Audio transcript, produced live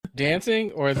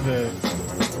dancing or the?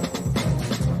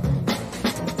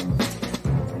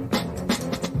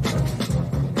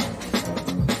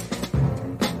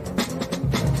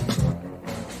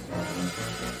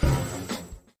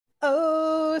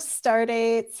 Oh,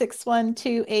 Stardate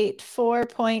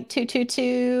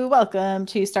 61284.222. Welcome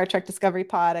to Star Trek Discovery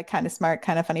Pod, a kind of smart,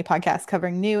 kind of funny podcast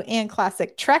covering new and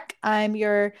classic Trek. I'm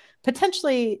your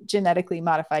potentially genetically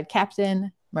modified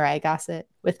captain, Mariah Gossett.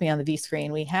 With me on the V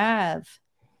screen, we have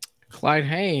Clyde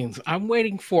Haynes. I'm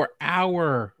waiting for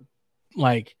our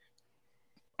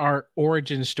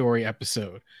origin story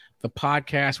episode, the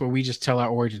podcast where we just tell our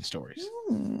origin stories.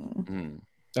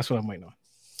 That's what I'm waiting on.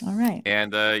 All right.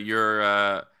 And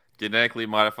your genetically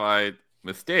modified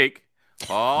mistake,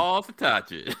 Paul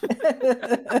Fatachi.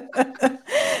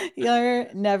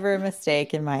 You're never a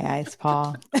mistake in my eyes,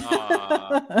 Paul.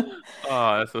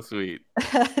 Oh, that's so sweet.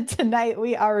 Tonight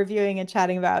we are reviewing and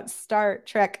chatting about Star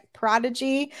Trek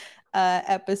Prodigy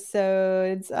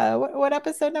episodes. What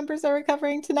episode numbers are we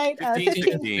covering tonight?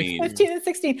 15 and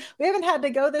 16. We haven't had to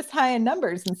go this high in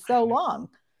numbers in so long.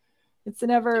 It's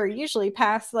never usually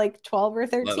past like 12 or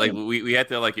 13. Like we had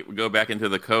to go back into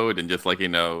the code and just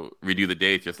redo the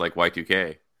dates, just like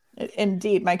Y2K.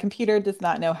 Indeed, my computer does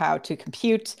not know how to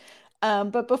compute.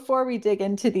 But before we dig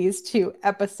into these two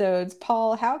episodes,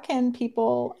 Paul, how can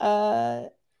people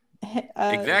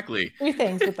exactly do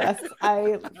things with us?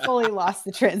 I fully lost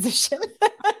the transition.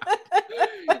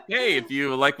 Hey, if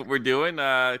you like what we're doing,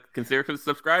 consider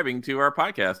subscribing to our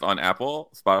podcast on Apple,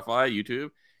 Spotify,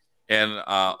 YouTube. And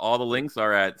all the links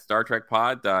are at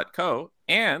StarTrekPod.co.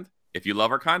 And if you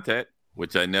love our content,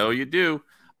 which I know you do,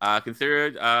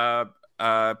 consider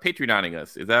Patreoning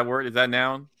us. Is that a word? Is that a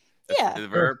noun? Yeah. Is a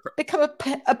verb? Become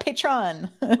a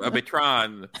patron. A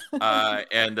patron.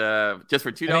 And just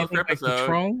for $2 per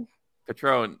episode.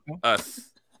 Patron us.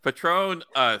 Patron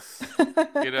us.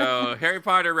 Harry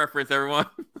Potter reference, everyone.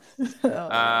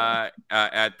 At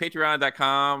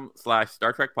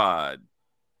patreon.com/StarTrekPod.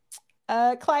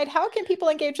 Clyde, how can people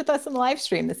engage with us in the live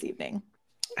stream this evening?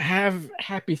 Have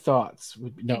happy thoughts.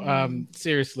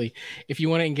 Seriously, if you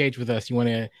want to engage with us, you want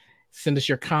to send us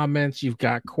your comments, you've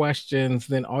got questions,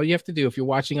 then all you have to do, if you're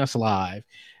watching us live,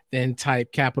 then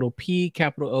type capital P,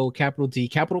 capital O, capital D,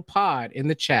 capital pod in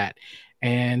the chat,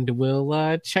 and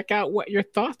we'll check out what your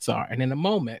thoughts are. And in a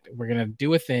moment, we're going to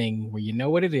do a thing where you know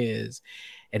what it is.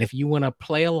 And if you want to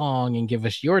play along and give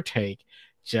us your take,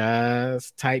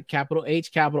 just type capital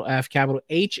H, capital F, capital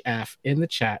HF in the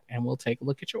chat, and we'll take a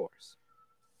look at yours.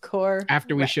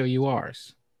 After we show you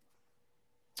ours.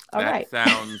 All right. That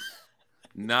sounds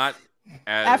not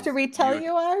as... After we tell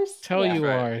you ours? Tell you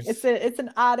ours. It's an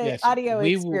audio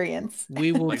experience.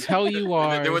 We will tell you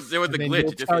ours. There was a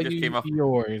glitch. It just came off.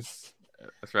 Yours.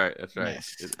 That's right.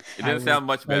 Yes. It didn't sound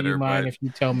much better. Mine if you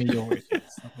tell me yours.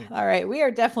 Yes. All right. We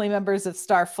are definitely members of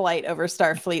Starflight over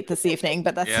Starfleet this evening,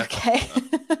 but that's okay.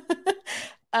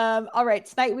 All right.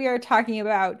 Tonight we are talking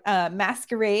about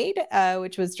Masquerade,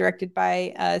 which was directed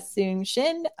by Soong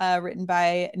Shin, written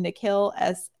by Nikhil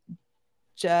S.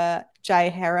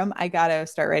 Jaiharam. I gotta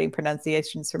start writing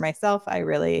pronunciations for myself. I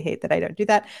really hate that I don't do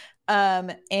that.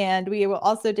 And we will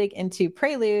also dig into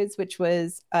Preludes, which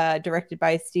was directed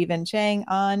by Stephen Chang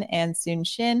and Soong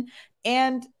Shin.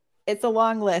 And it's a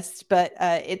long list, but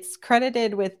it's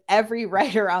credited with every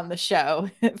writer on the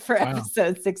show for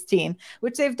episode 16,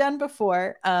 which they've done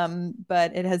before,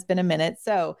 but it has been a minute.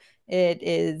 So it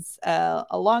is a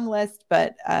long list,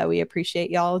 but we appreciate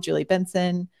y'all. Julie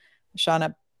Benson,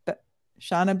 Shauna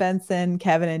Benson,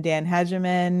 Kevin and Dan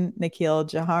Hageman, Nikhil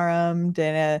Jaharam,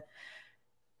 Dana.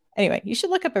 Anyway, you should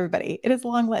look up everybody. It is a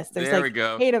long list. There's there we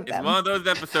go. 8 of them. It's one of those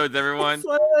episodes, everyone. It's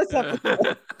one of those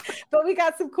episodes. But we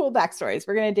got some cool backstories.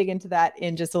 We're going to dig into that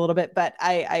in just a little bit. But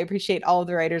I appreciate all of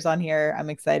the writers on here. I'm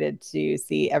excited to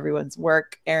see everyone's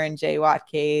work. Aaron J.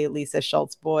 Watke, Lisa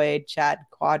Schultz-Boyd, Chad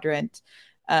Quadrant,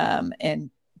 and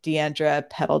Deandra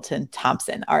Peddleton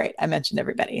Thompson. All right, I mentioned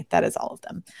everybody. That is all of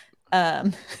them.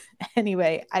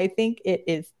 Anyway, I think it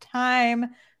is time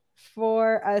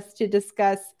for us to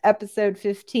discuss episode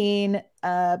 15.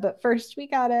 But first we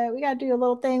gotta do a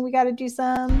little thing. We gotta do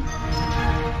some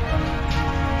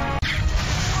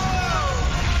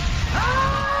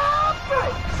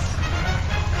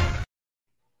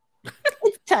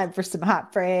it's time for some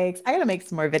hot breaks. I gotta make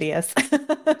some more videos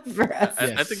for us.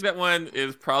 I think that one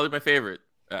is probably my favorite.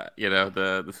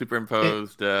 The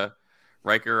superimposed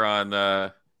Riker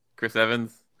on Chris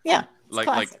Evans. Yeah,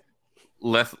 like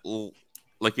less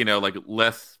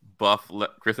buff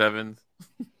Chris Evans.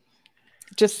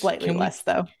 Just slightly less,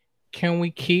 though. Can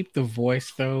we keep the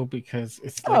voice though? Because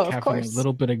it's like having a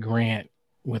little bit of Grant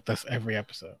with us every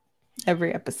episode.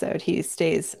 Every episode he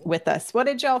stays with us. What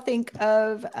did y'all think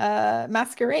of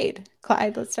Masquerade?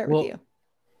 Clyde, let's start with you.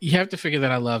 You have to figure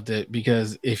that I loved it,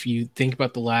 because if you think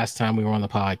about the last time we were on the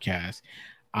podcast,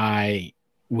 I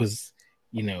was,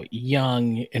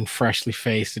 young and freshly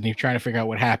faced, and you're trying to figure out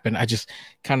what happened. I just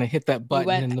kind of hit that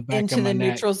button in the back into of my the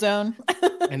neck. neutral zone.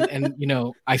 and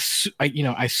I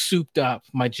souped up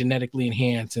my genetically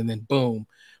enhanced, and then boom,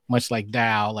 much like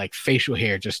Dow, like facial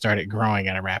hair just started growing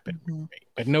at a rapid rate,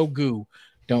 but no goo.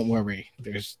 Don't worry,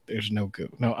 there's no goo.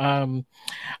 No,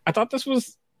 I thought this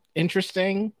was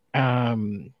interesting.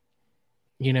 We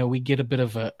get a bit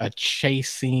of a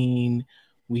chase scene.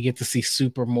 We get to see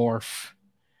Super Murph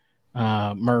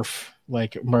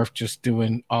just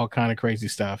doing all kind of crazy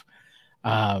stuff.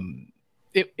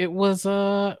 It was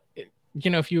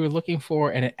if you were looking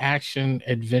for an action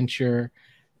adventure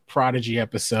Prodigy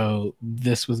episode,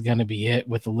 this was going to be it,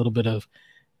 with a little bit of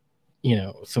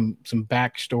some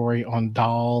backstory on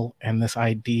Dahl, and this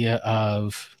idea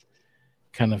of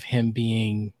kind of him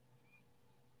being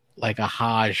like a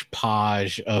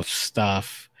hodgepodge of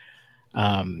stuff,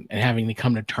 and having to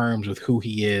come to terms with who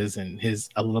he is and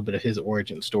a little bit of his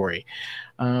origin story.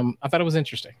 I thought it was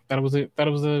interesting. That was a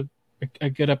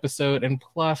good episode, and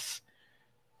plus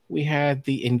we had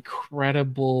the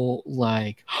incredible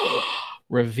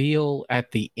reveal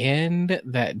at the end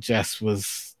that just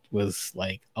was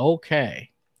like, okay,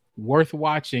 worth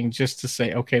watching, just to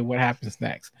say, okay, what happens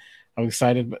next. I'm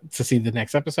excited to see the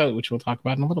next episode, which we'll talk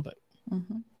about in a little bit.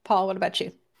 Mm-hmm. Paul, what about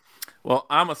you? Well,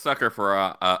 I'm a sucker for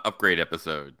a upgrade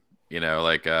episode. One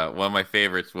of my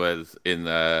favorites was in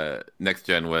Next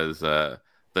Gen was the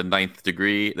nth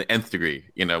degree,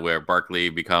 where Barkley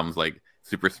becomes like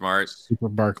super smart. Super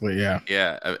Barkley, yeah.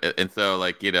 Yeah, and so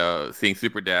seeing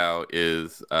Super Dow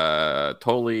is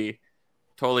totally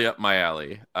up my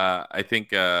alley. I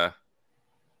think the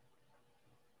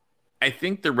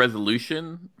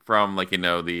resolution from the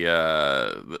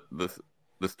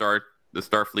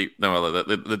Starfleet,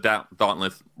 the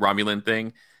Dauntless Romulan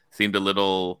thing seemed a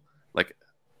little like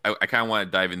I kind of want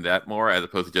to dive into that more, as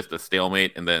opposed to just a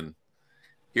stalemate, and then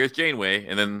here's Janeway,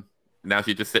 and then now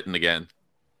she's just sitting again.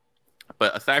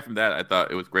 But aside from that, I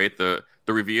thought it was great. The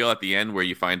reveal at the end where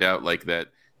you find out that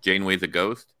Janeway's a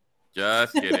ghost.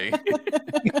 Just kidding.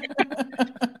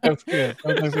 That's good.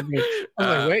 I was like,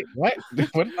 wait, what?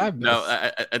 What did I miss? No,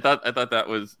 I thought that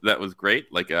was great.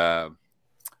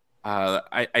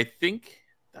 I think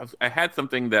I had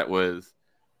something that was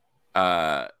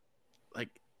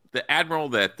the admiral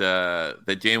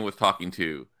that Jane was talking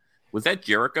to. Was that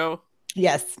Jericho?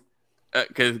 Yes.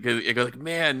 Because it goes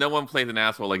man, no one plays an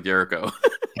asshole like Jericho.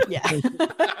 Yeah. I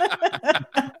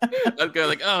was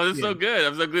oh, this is so good.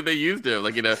 I'm so glad they used him.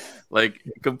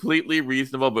 Completely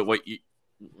reasonable, but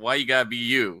why you gotta be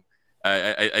you?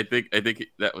 I think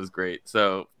that was great.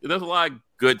 So there's a lot of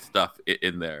good stuff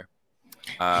in there.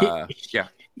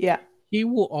 Yeah. He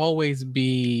will always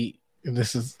be. And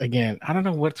this is, again, I don't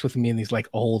know what's with me in these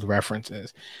old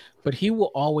references, but he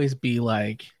will always be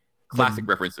classic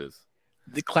references.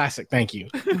 The classic, thank you.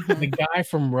 The guy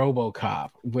from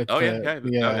RoboCop with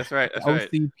that's right.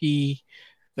 OCP,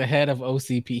 the head of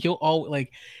OCP. He'll always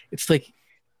it's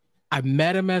I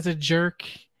met him as a jerk,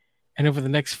 and over the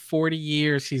next 40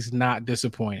 years, he's not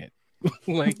disappointed.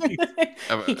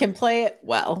 He can play it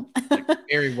well.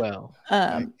 Very well.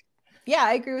 Yeah,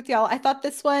 I agree with y'all. I thought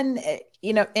this one,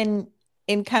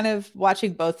 in kind of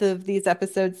watching both of these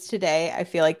episodes today, I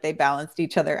feel like they balanced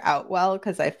each other out well,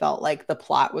 because I felt like the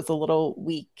plot was a little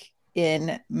weak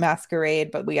in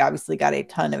Masquerade, but we obviously got a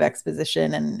ton of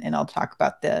exposition, and I'll talk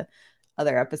about the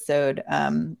other episode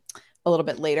a little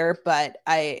bit later. But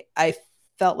I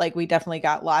felt like we definitely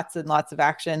got lots and lots of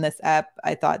action in this ep.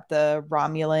 I thought the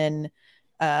Romulan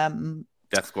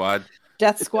Death Squad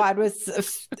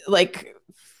was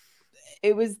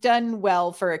it was done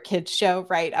well for a kids show,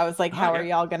 right? I was like, how are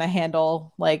y'all going to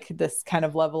handle this kind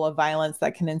of level of violence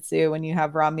that can ensue when you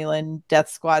have Romulan death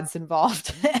squads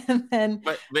involved? And then,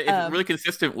 but it's really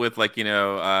consistent with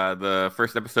the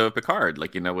first episode of Picard,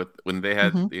 with when they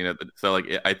had, so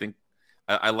I think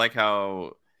I like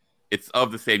how it's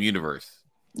of the same universe.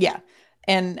 Yeah.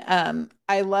 And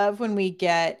I love when we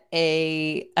get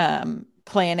a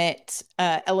planet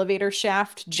elevator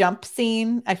shaft jump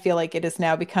scene. I feel like it has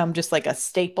now become just a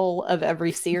staple of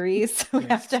every series. We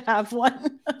have to have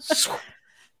one. So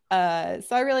I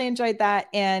really enjoyed that,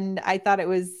 and I thought it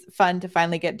was fun to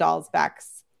finally get Dahl's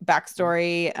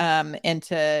backstory and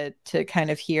to kind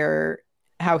of hear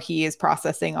how he is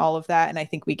processing all of that. And I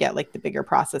think we get the bigger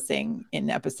processing in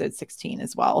episode 16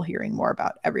 as well, hearing more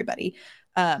about everybody.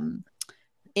 I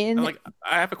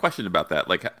have a question about that.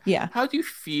 How do you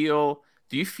feel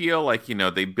do you feel like,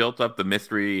 they built up the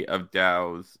mystery of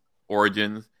Dao's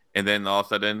origins, and then all of a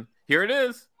sudden, here it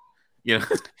is?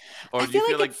 Or I do you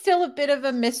feel like it's still a bit of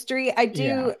a mystery. I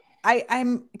do. Yeah.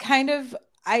 I'm kind of.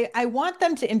 I want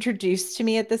them to introduce to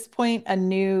me at this point a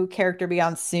new character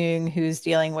beyond Soong who's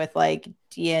dealing with like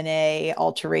DNA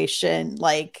alteration,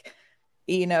 like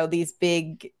these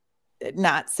big,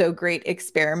 not so great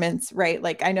experiments, right?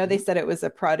 Like I know they said it was a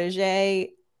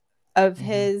protege of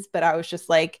his, but I was just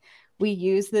like, we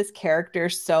use this character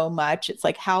so much. It's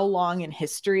like, how long in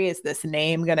history is this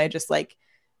name gonna just like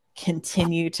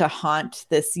continue to haunt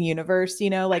this universe?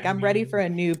 Like I'm ready for a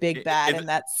new big bad, and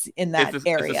that's in that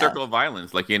area. It's a circle of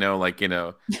violence,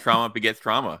 trauma begets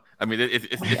trauma. I mean,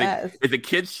 it's a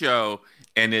kids show,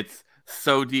 and it's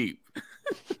so deep.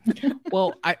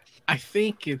 Well, I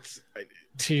think it's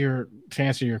to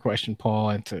answer your question,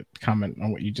 Paul, and to comment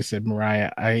on what you just said,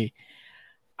 Mariah.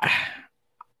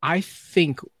 I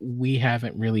think we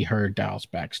haven't really heard Dao's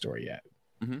backstory yet.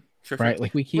 Mm-hmm. Sure, right?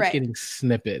 Like we keep getting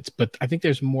snippets, but I think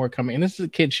there's more coming. And this is a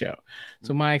kid show.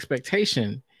 So my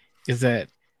expectation is that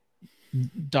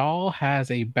Dao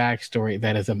has a backstory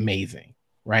that is amazing,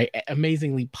 right?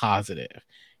 Amazingly positive.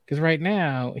 Because right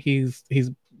now he's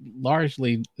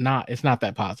largely not, it's not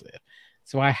that positive.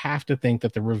 So I have to think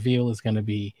that the reveal is going to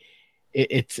be,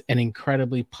 it's an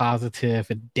incredibly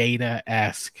positive,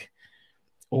 Data-esque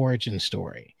origin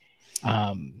story.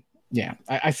 Yeah,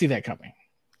 I see that coming.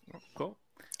 Cool.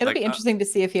 It'll be interesting to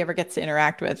see if he ever gets to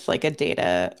interact with like a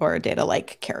Data or a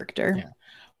Data-like character. Yeah,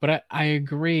 but I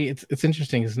agree. It's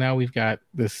interesting because now we've got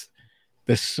this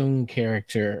Soong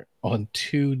character on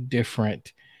two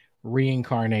different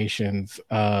reincarnations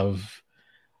of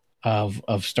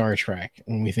Star Trek.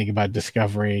 When we think about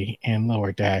Discovery and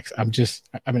Lower Decks,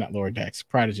 not Lower Decks,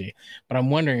 Prodigy, but I'm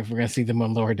wondering if we're going to see them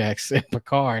on Lower Decks and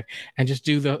Picard, and just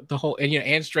do the whole,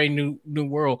 and Strange New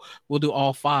World. We'll do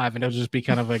all five, and it'll just be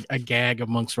kind of a gag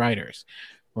amongst writers,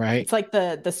 right? It's like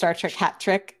the Star Trek hat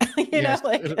trick, Yes,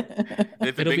 like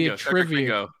it'll be a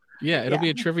trivia. Yeah, it'll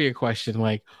be a trivia question,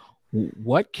 like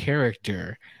what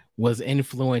character was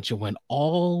influential when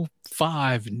all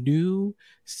 5 new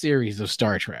series of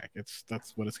Star Trek.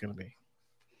 That's what it's going to be.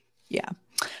 Yeah.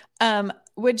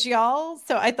 Would y'all,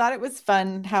 so I thought it was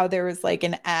fun how there was like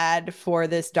an ad for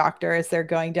this doctor as they're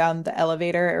going down the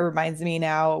elevator. It reminds me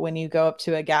now when you go up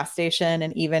to a gas station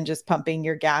and even just pumping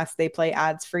your gas, they play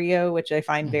ads for you, which I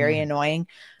find very annoying.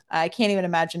 I can't even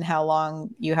imagine how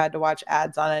long you had to watch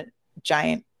ads on a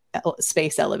giant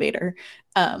space elevator,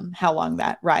 how long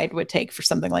that ride would take for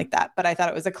something like that. But I thought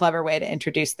it was a clever way to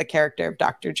introduce the character of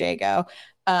Dr. Jago.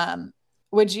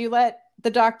 Would you let the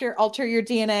doctor alter your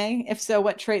DNA? If so,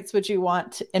 what traits would you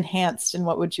want enhanced and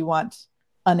what would you want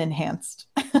unenhanced?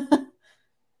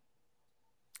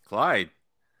 Clyde.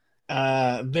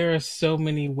 There are so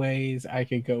many ways I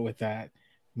could go with that.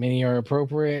 Many are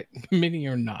appropriate, many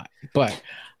are not. But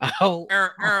Star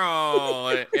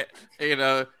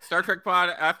Trek Pod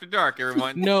After Dark,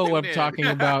 everyone. No, what I'm talking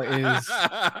about is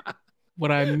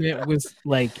what I meant was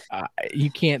like,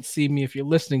 you can't see me if you're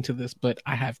listening to this, but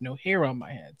I have no hair on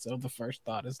my head. So the first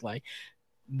thought is like,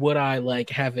 would I like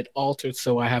have it altered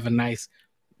so I have a nice,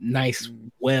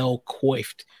 well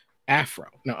coiffed afro?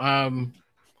 No,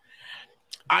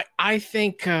 I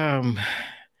think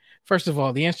first of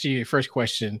all, the answer to your first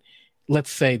question,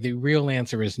 let's say the real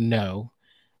answer is no.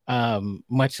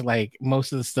 Much like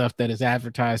most of the stuff that is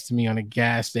advertised to me on a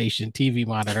gas station TV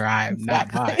monitor, I am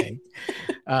not buying.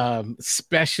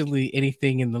 Especially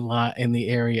anything in the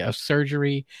area of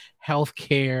surgery,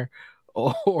 healthcare,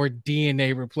 or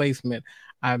DNA replacement.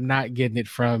 I'm not getting it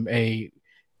from a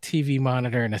TV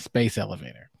monitor and a space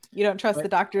elevator. You don't trust the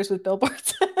doctors with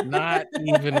billboards? Not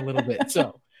even a little bit.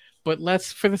 So, but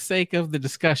let's, for the sake of the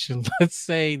discussion, let's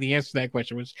say the answer to that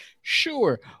question was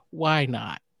sure, why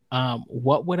not?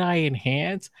 What would I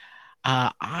enhance?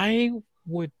 I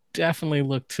would definitely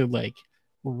look to like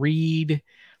read.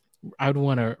 I'd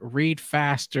want to read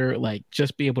faster, like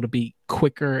just be able to be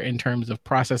quicker in terms of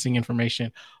processing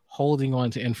information, holding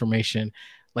on to information.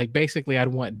 Like basically I'd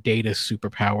want Data's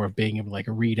superpower of being able to like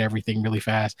read everything really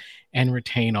fast and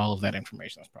retain all of that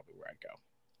information. That's probably where I'd go.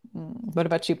 What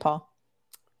about you, Paul?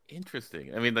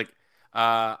 Interesting. I mean, like,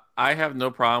 I have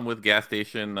no problem with gas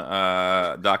station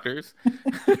doctors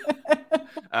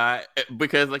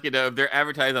because, like, if they're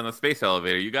advertised on the space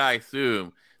elevator, you guys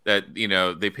assume that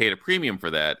they paid a premium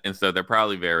for that, and so they're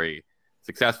probably very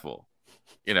successful.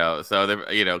 So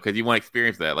they're because you want to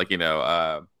experience that. Like,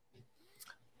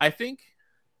 I think,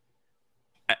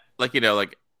 like,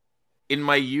 like in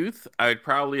my youth, I would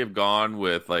probably have gone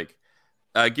with like,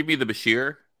 give me the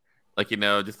Bashir. Like,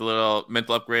 just a little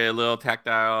mental upgrade, a little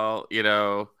tactile,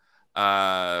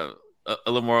 a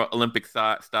little more Olympic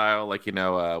style, like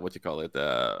what you call it,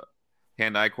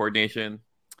 hand-eye coordination.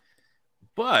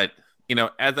 But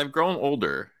as I've grown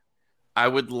older, I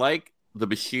would like the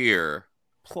Bashir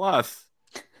plus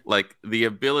like the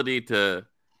ability to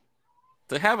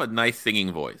have a nice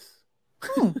singing voice.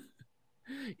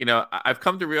 I've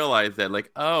come to realize that,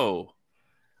 like, oh,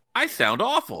 I sound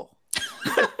awful.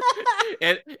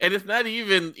 and it's not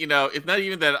even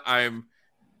that I'm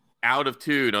out of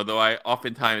tune, although I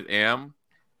oftentimes am.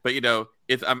 But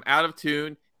it's I'm out of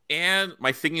tune, and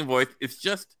my singing voice is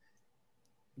just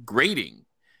grating,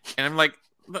 and I'm like,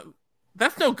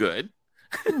 that's no good.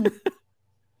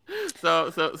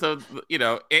 So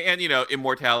and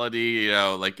immortality,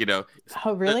 Oh,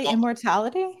 really?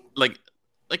 Immortality? Like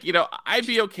I'd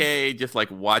be okay just like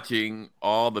watching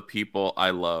all the people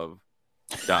I love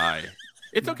die.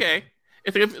 It's okay.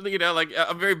 It's like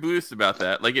I'm very Buddhist about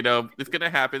that. Like it's gonna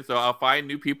happen, so I'll find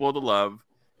new people to love,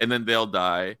 and then they'll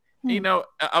die. And,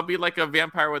 I'll be like a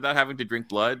vampire without having to drink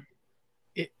blood.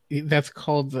 That's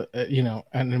called an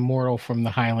immortal from the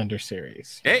Highlander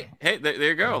series. Hey, there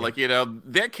you go. Like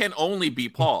there can only be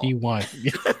Paul. Be one.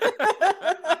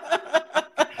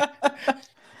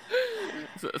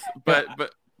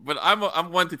 But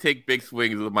I'm one to take big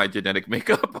swings with my genetic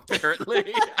makeup,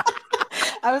 apparently.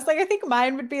 I was like, I think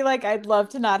mine would be like, I'd love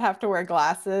to not have to wear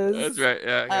glasses. That's right.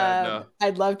 Yeah, no.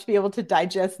 I'd love to be able to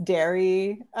digest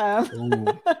dairy.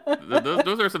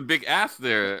 Those are some big ass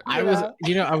there. I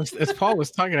was as Paul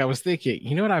was talking, I was thinking,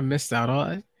 you know what I missed out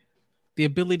on? The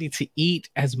ability to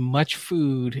eat as much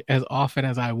food as often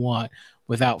as I want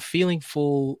without feeling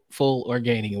full or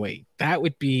gaining weight. That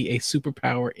would be a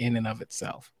superpower in and of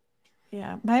itself.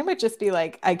 Yeah, mine would just be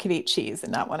like, I could eat cheese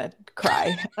and not want to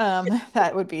cry.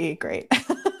 That would be great.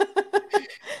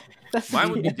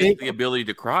 Mine would be just the ability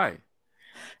to cry,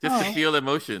 just to feel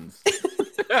emotions.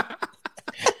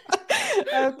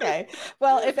 Okay.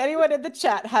 Well, if anyone in the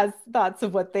chat has thoughts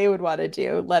of what they would want to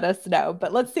do, let us know.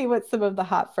 But let's see what some of the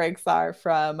hot franks are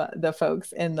from the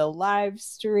folks in the live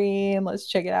stream. Let's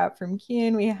check it out from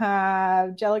Kuhn. We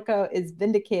have Jellicoe is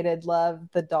vindicated. Love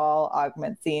the doll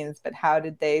augment scenes, but how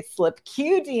did they slip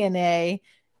Q DNA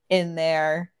in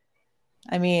there?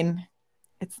 I mean,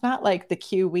 it's not like the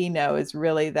Q we know is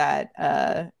really that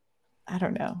I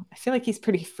don't know. I feel like he's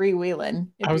pretty freewheeling.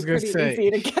 I was going to say,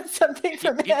 easy to get something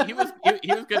from him. He was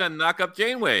going to knock up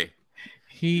Janeway.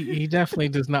 He definitely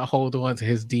does not hold on to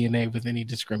his DNA with any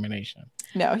discrimination.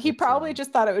 No, he probably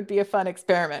just thought it would be a fun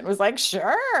experiment. Was like,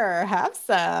 sure, have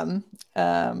some.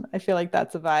 I feel like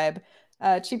that's a vibe.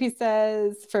 Chippy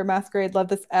says, for Masquerade, love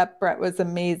this ep. Brett was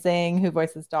amazing. Who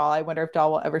voices Doll? I wonder if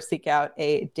Doll will ever seek out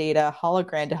a Data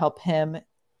hologram to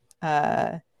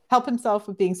help himself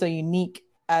with being so unique,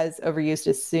 as overused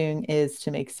as Soong is to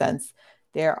make sense.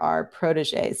 There are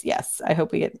proteges. Yes, I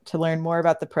hope we get to learn more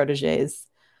about the proteges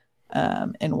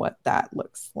and what that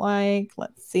looks like.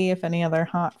 Let's see if any other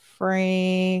hot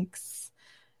franks.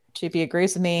 Chippy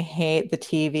agrees with me. Hate the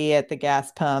TV at the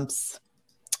gas pumps.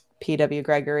 PW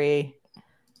Gregory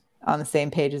on the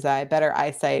same page as I. Better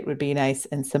eyesight would be nice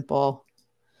and simple.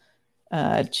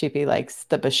 Chippy likes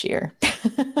the Bashir.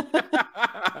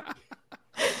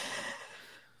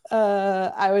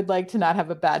 I would like to not have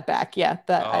a bad back. Yeah,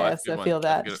 I also feel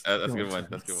that. That's a good one.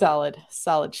 That's a good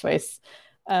solid choice.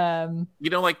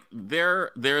 Like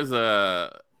there's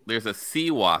a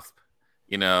sea wasp,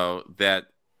 that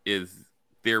is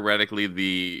theoretically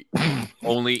the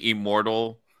only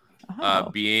immortal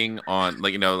being on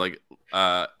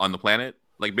on the planet.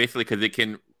 Like basically because it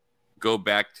can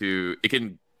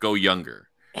go younger.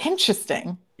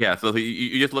 Interesting. Yeah, so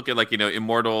you just look at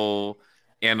immortal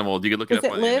animals. You could look Does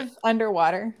it live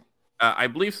underwater? I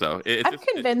believe so. I'm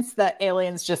convinced that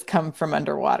aliens just come from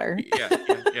underwater. Yeah.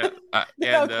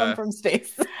 They don't come from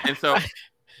space. And so,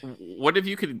 what if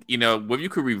you could,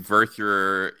 reverse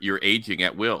your aging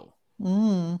at will?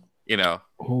 Ooh.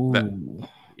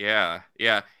 Yeah.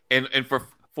 And for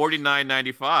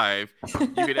 $49.95,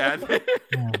 you could add.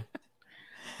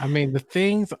 I mean, the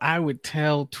things I would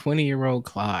tell 20-year-old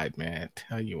Clyde, man,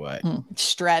 tell you what.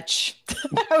 Stretch.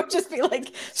 I would just be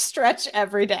like, stretch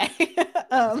every day.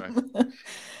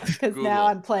 Because now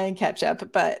I'm playing catch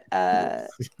up. But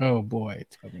oh boy,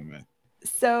 tell me, man.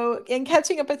 So in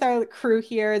catching up with our crew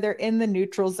here, they're in the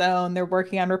neutral zone. They're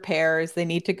working on repairs. They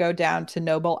need to go down to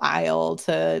Noble Isle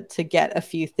to get a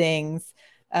few things.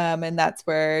 And that's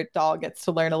where Doll gets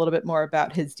to learn a little bit more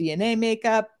about his DNA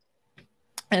makeup.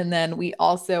 And then we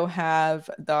also have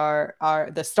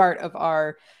the start of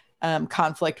our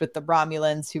conflict with the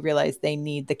Romulans, who realize they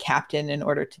need the captain in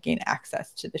order to gain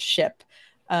access to the ship.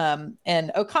 And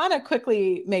Okana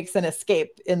quickly makes an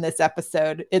escape in this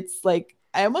episode. It's like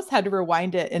I almost had to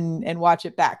rewind it and watch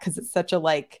it back because it's such a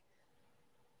like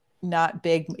not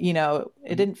big,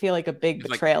 it didn't feel like a big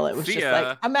betrayal. It was just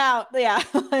like, I'm out. Yeah.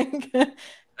 Like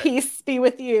peace be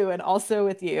with you and also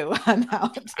with you. I'm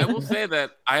out. I will say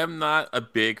that I am not a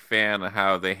big fan of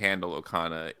how they handle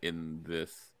Okana in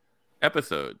this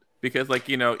episode because like,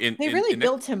 they really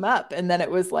built him up and then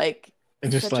it was like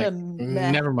just like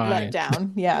never mind.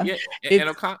 Letdown. Yeah.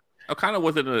 And Okana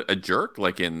wasn't a jerk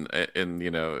like in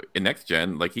Next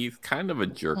Gen. Like he's kind of a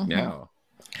jerk now.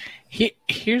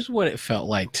 Here's what it felt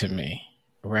like to me,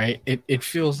 right? It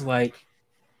feels like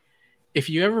if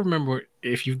you ever remember,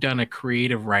 if you've done a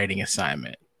creative writing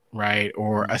assignment, right?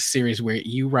 Or a series where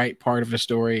you write part of a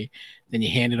story, then you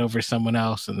hand it over to someone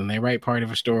else, and then they write part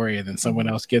of a story, and then someone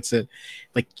else gets it.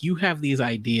 Like you have these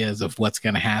ideas of what's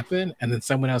going to happen, and then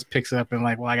someone else picks it up and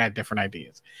like, well, I got different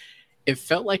ideas. It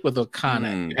felt like with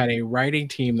Okana, you had a writing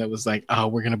team that was like, oh,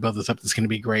 we're going to build this up. This is going to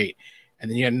be great. And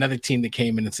then you had another team that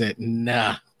came in and said,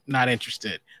 nah, not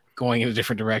interested, going in a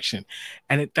different direction.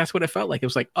 And that's what it felt like. It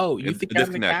was like, oh, you think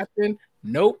I'm the captain?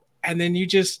 Nope. And then you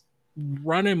just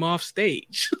run him off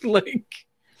stage. Like,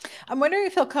 I'm wondering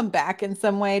if he'll come back in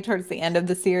some way towards the end of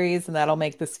the series, and that'll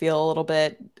make this feel a little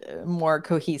bit more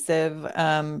cohesive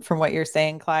from what you're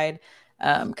saying, Clyde.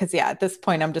 Because at this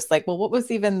point, I'm just like, well, what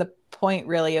was even the point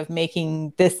really of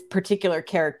making this particular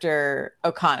character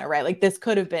Okana, right? Like this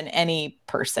could have been any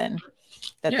person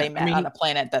that they met on a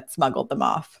planet that smuggled them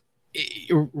off.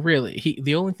 Really,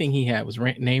 the only thing he had was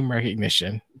name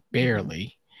recognition,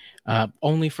 barely.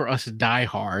 Only for us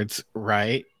diehards,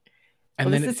 right?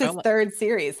 And this is his third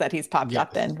series that he's popped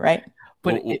up in, right?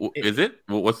 But is it?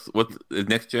 What's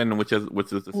Next Gen? Which is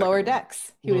the Lower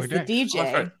Decks? He was the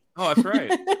DJ. Oh, that's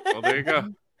right. Well, there you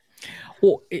go.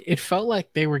 Well, it felt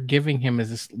like they were giving him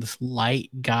as this light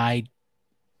guide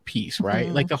piece, right?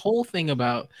 Like the whole thing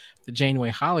about the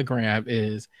Janeway hologram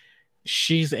is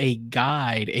she's a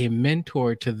guide, a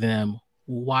mentor to them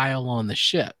while on the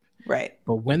ship. Right.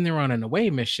 But when they're on an away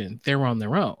mission, they're on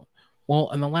their own.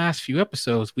 Well, in the last few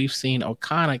episodes, we've seen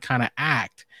Okana kind of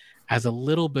act as a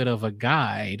little bit of a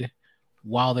guide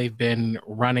while they've been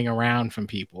running around from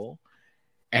people.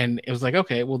 And it was like,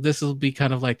 okay, well, this will be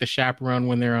kind of like the chaperone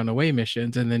when they're on away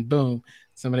missions. And then boom,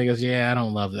 somebody goes, yeah, I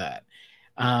don't love that.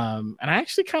 And I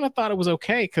actually kind of thought it was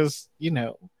okay because,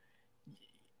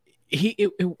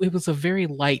 it was a very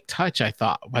light touch, I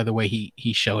thought, by the way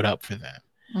he showed up for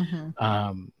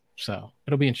them. So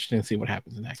it'll be interesting to see what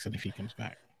happens next and if he comes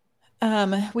back.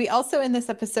 We also in this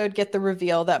episode get the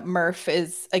reveal that Murph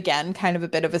is again kind of a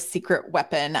bit of a secret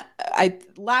weapon.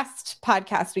 Last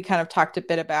podcast we kind of talked a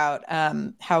bit about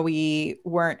how we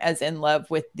weren't as in love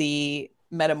with the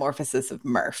metamorphosis of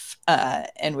Murph,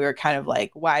 and we were kind of like,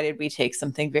 why did we take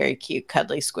something very cute,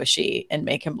 cuddly, squishy, and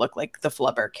make him look like the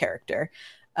Flubber character?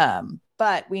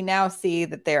 But we now see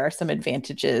that there are some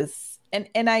advantages,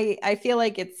 and I feel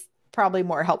like it's probably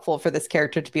more helpful for this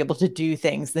character to be able to do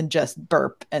things than just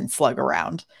burp and slug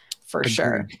around, for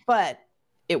sure. But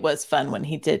it was fun when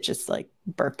he did just like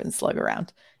burp and slug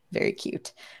around. Very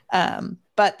cute.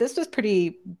 But this was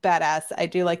pretty badass. I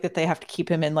do like that they have to keep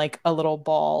him in like a little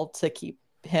ball to keep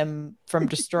him from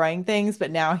destroying things,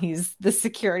 but now he's the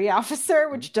security officer,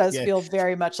 which does feel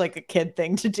very much like a kid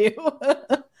thing to do.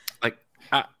 Like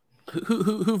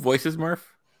who voices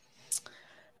Murph?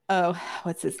 Oh,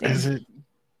 what's his name? Is it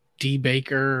D.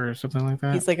 Baker or something like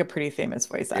that? He's like a pretty famous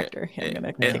voice actor. And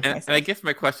I guess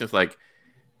my question is like,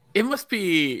 it must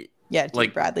be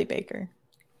like Bradley Baker.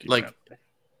 Like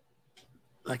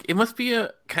it must be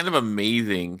a kind of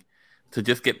amazing to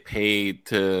just get paid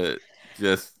to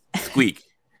just squeak.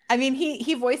 I mean,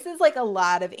 he voices like a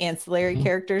lot of ancillary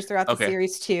characters throughout the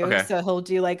series too. Okay. So he'll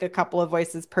do like a couple of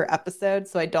voices per episode.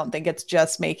 So I don't think it's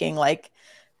just making like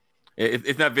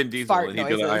it's not Vin Diesel. Fart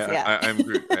noises, I'm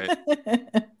Groot, right?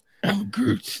 I'm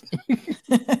Groot.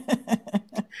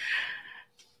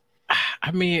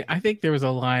 I mean, I think there was a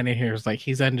line in here. It's like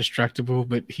he's indestructible,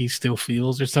 but he still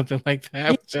feels, or something like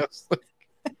that. It's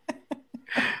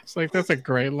like that's a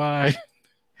great line.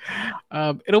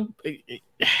 I'm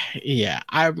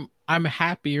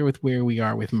happier with where we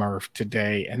are with Murph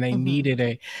today, and they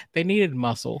needed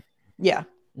muscle. Yeah.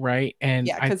 Right. And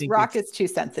because Rock is too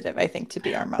sensitive, I think, to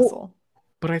be our muscle.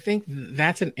 But I think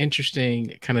that's an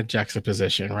interesting kind of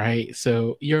juxtaposition, right?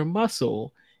 So your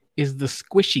muscle is the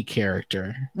squishy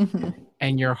character,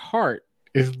 and your heart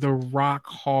is the rock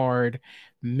hard,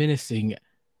 menacing,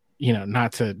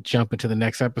 not to jump into the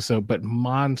next episode, but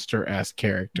monster-esque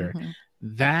character.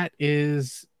 That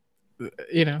is,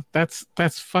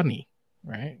 that's funny,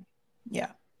 right?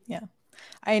 Yeah.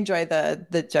 I enjoy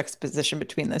the juxtaposition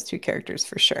between those two characters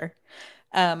for sure.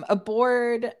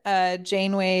 Aboard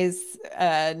Janeway's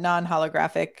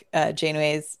non-holographic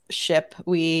Janeway's ship,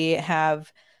 we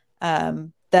have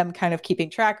them kind of keeping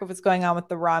track of what's going on with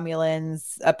the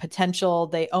Romulans, a potential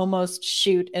they almost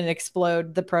shoot and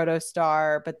explode the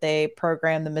protostar, but they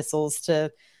program the missiles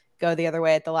to go the other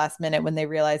way at the last minute when they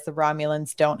realize the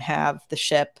Romulans don't have the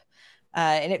ship.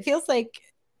 And it feels like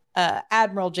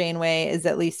Admiral Janeway is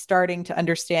at least starting to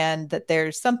understand that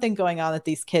there's something going on, that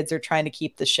these kids are trying to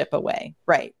keep the ship away.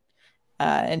 Right.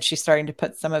 And she's starting to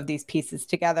put some of these pieces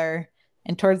together.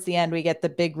 And towards the end, we get the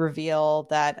big reveal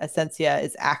that Essentia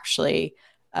is actually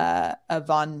a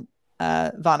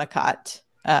Vonnegut,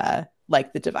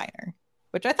 like the Diviner,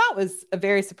 which I thought was a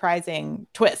very surprising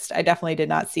twist. I definitely did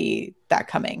not see that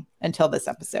coming until this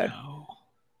episode. No,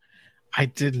 I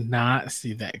did not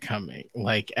see that coming,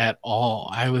 like, at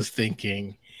all. I was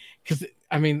thinking, because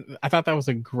I mean, I thought that was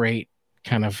a great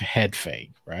kind of head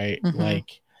fake, right? Mhm.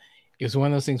 Like, it was one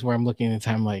of those things where I'm looking at the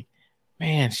time like,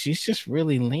 man, she's just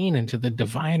really leaning to the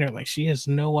Diviner. Like, she has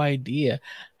no idea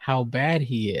how bad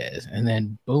he is. And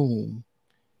then boom,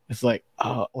 it's like,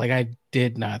 oh, like, I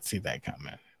did not see that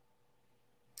coming.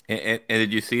 And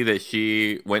did you see that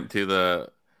she went to the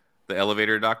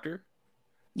elevator doctor?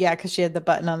 Yeah, because she had the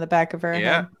button on the back of her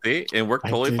Yeah, head. see, it worked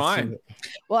totally fine.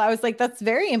 Well, I was like, that's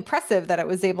very impressive that it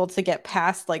was able to get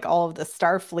past like all of the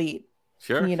Starfleet,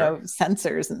 Sure, know,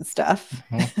 sensors and stuff.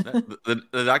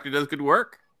 the doctor does good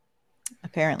work.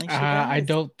 Apparently, she does. I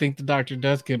don't think the doctor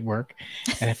does good work.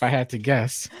 And if I had to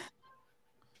guess,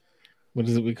 what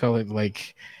is it we call it?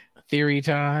 Like theory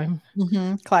time?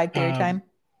 Clyde theory time.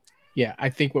 Yeah, I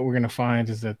think what we're going to find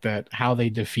is that how they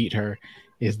defeat her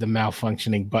is the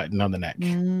malfunctioning button on the neck.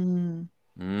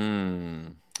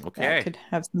 Okay. That could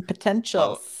have some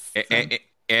potential. And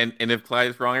if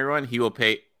Clyde is wrong, everyone, he will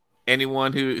pay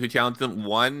anyone who challenges him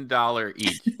 $1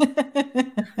 each.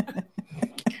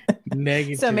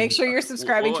 Negative. So make sure you're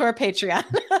subscribing to our Patreon.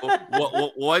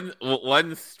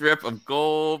 one strip of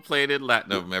gold-plated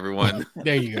latinum, everyone.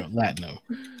 There you go, latinum.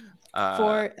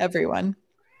 For everyone.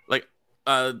 Like,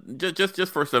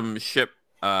 just for some ship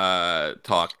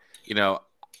talk, you know,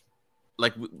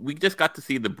 like we just got to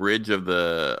see the bridge of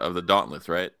the Dauntless,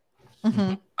 right?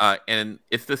 Mm-hmm. And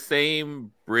it's the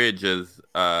same bridge as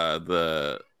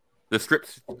the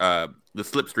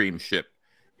slipstream ship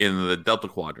in the Delta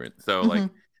Quadrant. So like,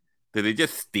 did they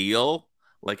just steal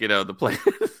the plane?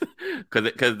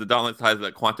 Because the Dauntless has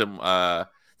a quantum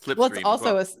slipstream. Well, it's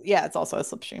also it's also a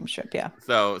slipstream ship. Yeah.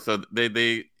 So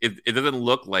it doesn't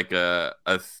look like a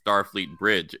Starfleet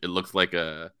bridge. It looks like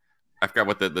I forgot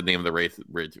what the name of the race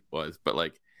bridge was, but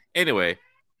like, anyway,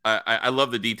 I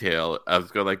love the detail. I was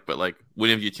going like, but like, when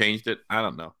have you changed it? I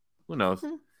don't know. Who knows?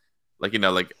 Like,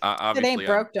 obviously, it ain't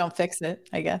broke, don't fix it,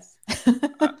 I guess.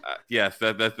 Yes,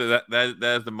 that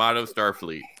is the motto of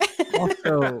Starfleet.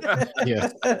 Also,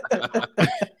 yes.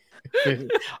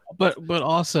 but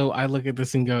also, I look at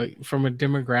this and go, from a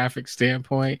demographic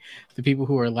standpoint, the people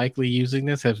who are likely using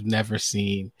this have never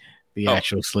seen the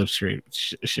actual slipstream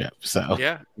ship. So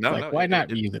why not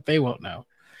use it? They won't know.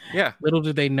 Yeah. Little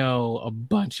do they know, a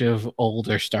bunch of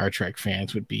older Star Trek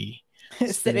fans would be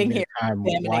sitting here time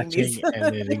watching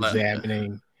and then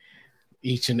examining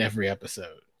each and every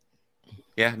episode.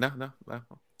 Yeah. No.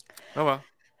 Oh well.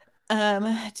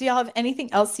 Do y'all have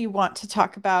anything else you want to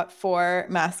talk about for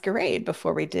Masquerade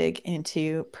before we dig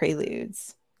into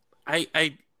Preludes?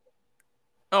 I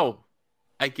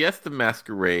guess the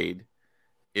Masquerade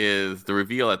is the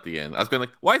reveal at the end. I was going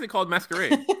like, why is it called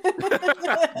Masquerade?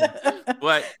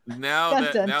 But now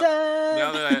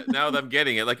that I'm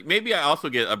getting it, like, maybe I also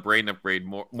get a brain upgrade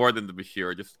more than the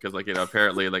Bashir, just because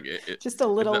apparently just a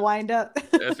little wind up.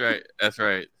 That's right.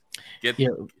 Get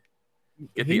the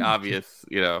obvious,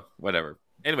 whatever.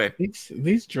 Anyway,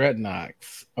 these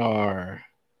dreadnoughts are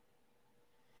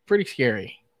pretty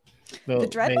scary. The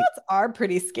dreadnoughts are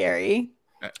pretty scary.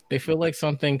 They feel like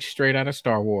something straight out of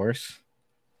Star Wars,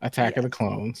 Attack of the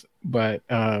Clones. But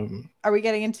are we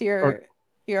getting into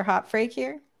your hot freak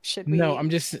here? Should we? No, I'm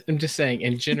just saying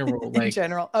in general. Like, in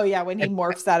general. Oh yeah, when he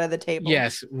morphs out of the table.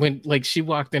 Yes, when like she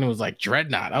walked in, it was like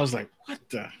Dreadnought. I was like, what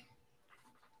the?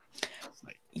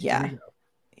 Yeah.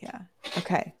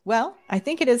 Okay. Well, I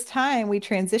think it is time we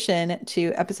transition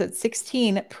to episode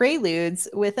 16, Preludes,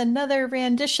 with another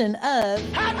rendition of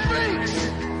Hot Freaks!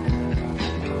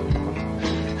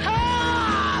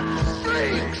 Hot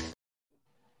Freaks!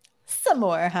 Some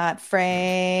more Hot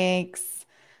Freaks.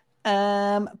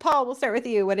 Paul, we'll start with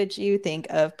you. What did you think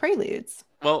of Preludes?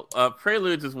 Well,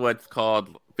 Preludes is what's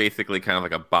called basically kind of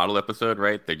like a bottle episode,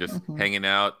 right? They're just hanging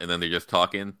out and then they're just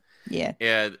talking. Yeah.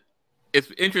 And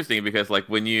it's interesting because like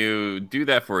when you do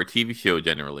that for a TV show,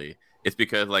 generally, it's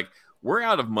because like we're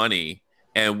out of money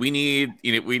and we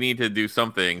need to do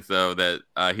something so that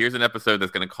here's an episode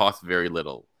that's going to cost very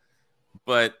little.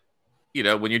 But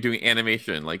when you're doing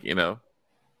animation, like you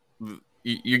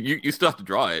still have to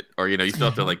draw it, or you still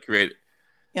have to like create.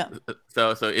 Yeah.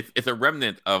 So it's a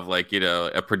remnant of like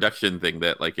a production thing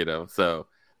that like So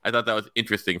I thought that was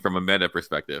interesting from a meta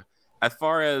perspective. As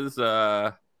far as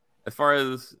an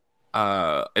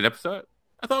episode,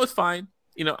 I thought it was fine.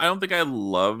 I don't think I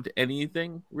loved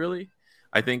anything really.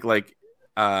 I think like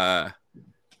my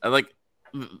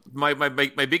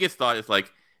biggest thought is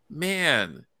like,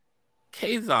 man,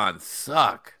 Kazon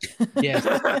suck. Yes.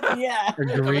 Yeah.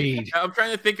 Agreed. I'm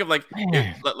trying to think of like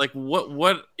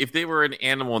what if they were an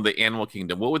animal in the animal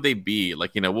kingdom, what would they be?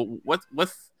 Like, what's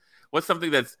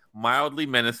something that's mildly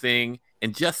menacing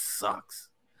and just sucks?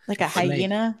 Like a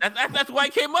hyena. That's what I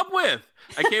came up with.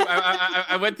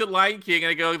 I went to Lion King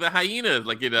and I go, the hyenas,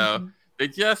 like they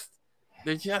just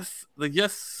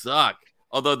suck.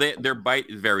 Although their bite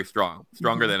is very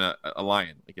stronger than a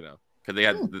lion, like because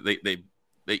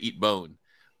they eat bone.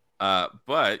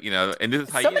 But and this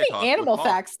is so many animal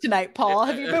facts tonight, Paul.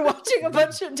 Have you been watching a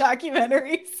bunch of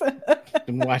documentaries?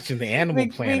 Been watching the Animal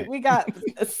Planet. We got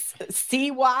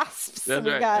sea wasps. That's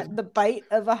we right. got the bite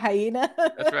of a hyena.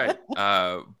 That's right.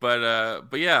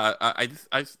 But yeah, I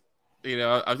was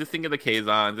just thinking of the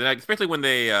Kazons, and especially when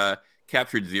they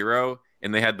captured Zero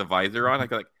and they had the visor on. I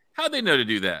go like, how'd they know to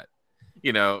do that?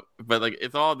 But like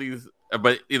it's all these.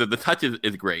 But the touch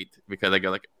is great because I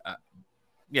go like,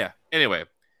 yeah. Anyway.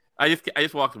 I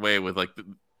just walked away with like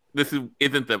this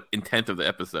isn't the intent of the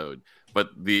episode, but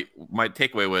my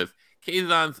takeaway was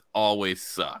Kazons always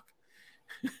suck.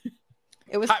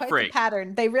 It was quite the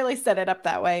pattern. They really set it up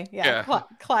that way. Yeah.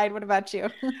 Clyde, what about you?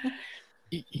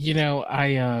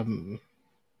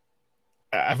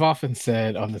 I've often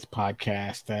said on this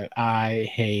podcast that I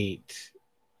hate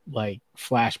like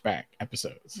flashback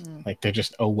episodes. Like they're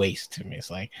just a waste to me.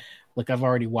 It's like, look, I've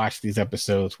already watched these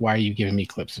episodes. Why are you giving me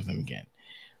clips of them again?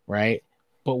 Right.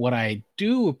 But what I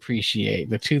do appreciate,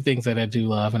 the two things that I do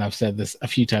love, and I've said this a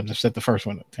few times, I've said the first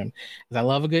one, Tim, is I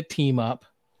love a good team up.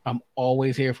 I'm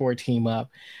always here for a team up.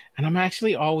 And I'm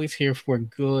actually always here for a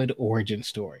good origin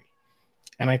story.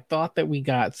 And I thought that we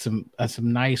got some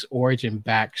nice origin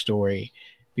backstory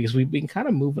because we've been kind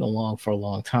of moving along for a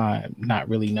long time, not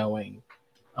really knowing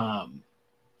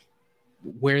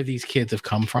where these kids have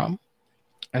come from.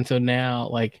 And so now,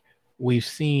 like, we've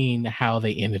seen how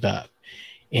they ended up.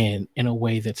 In a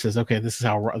way that says, okay, this is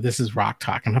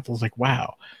Rok-Tahk. And I was like,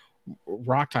 wow,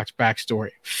 Rok-Tahk's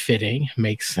backstory fitting,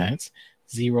 makes sense.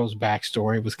 Zero's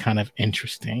backstory was kind of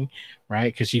interesting,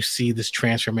 right? Because you see this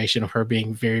transformation of her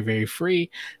being very, very free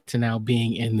to now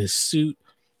being in this suit.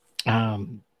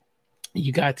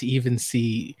 You got to even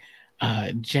see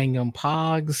Jangyum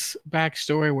Pog's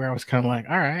backstory, where I was kind of like,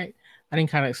 all right, I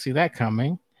didn't kind of see that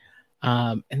coming.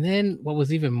 And then what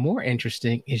was even more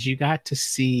interesting is you got to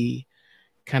see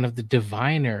kind of the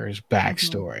diviner's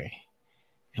backstory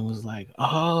and was like,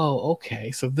 oh, okay.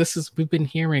 So we've been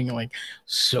hearing like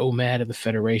so mad at the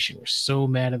Federation. We're so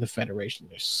mad at the Federation.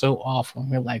 They're so awful. And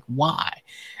we're like, why?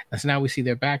 And so now we see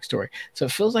their backstory. So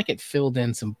it feels like it filled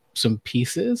in some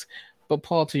pieces. But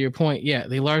Paul, to your point, yeah,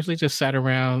 they largely just sat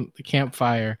around the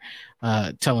campfire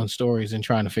telling stories and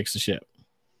trying to fix the ship.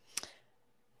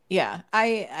 Yeah,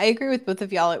 I agree with both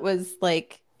of y'all. It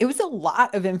was a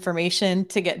lot of information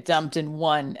to get dumped in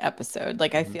one episode.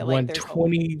 Like I feel like there's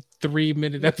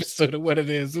 23-minute episode of what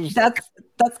it is.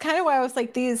 That's kind of why I was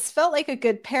like, these felt like a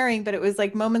good pairing, but it was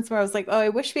like moments where I was like, oh, I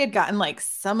wish we had gotten like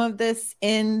some of this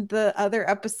in the other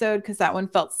episode because that one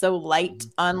felt so light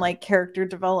on like character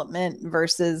development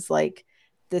versus like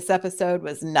this episode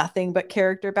was nothing but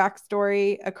character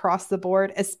backstory across the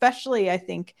board. Especially, I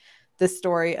think the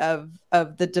story of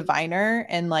the diviner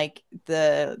and like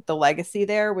the legacy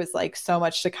there was like so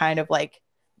much to kind of like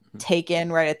take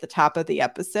in right at the top of the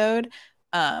episode,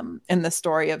 and the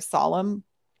story of Solemn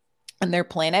and their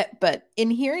planet. But in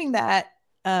hearing that,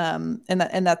 and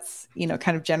that's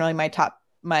kind of generally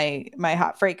my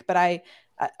hot freak. But I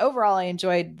overall I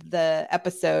enjoyed the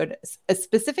episode.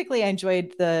 Specifically, I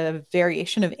enjoyed the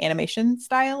variation of animation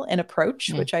style and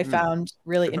approach, which I found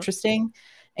really interesting.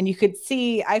 And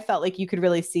I felt like you could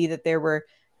really see that there were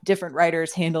different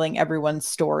writers handling everyone's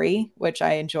story, which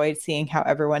I enjoyed seeing how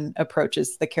everyone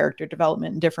approaches the character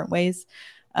development in different ways.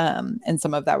 And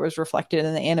some of that was reflected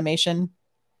in the animation,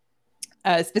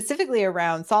 specifically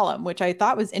around Solemn, which I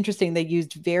thought was interesting. They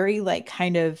used very like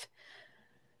kind of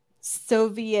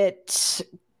Soviet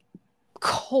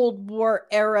Cold War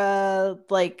era,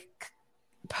 like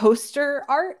poster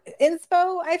art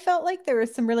inspo. I felt like there were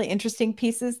some really interesting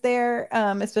pieces there,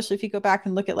 especially if you go back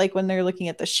and look at like when they're looking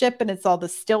at the ship and it's all the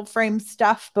still frame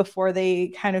stuff before they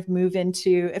kind of move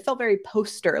into, it felt very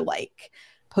poster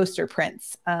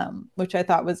prints, which I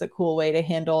thought was a cool way to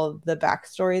handle the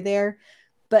backstory there.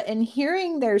 But in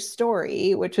hearing their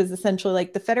story, which was essentially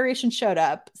like the Federation showed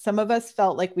up, some of us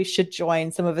felt like we should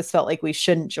join, some of us felt like we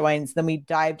shouldn't join. So then we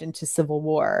dived into Civil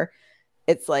War.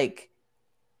 It's like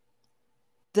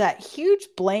that huge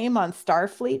blame on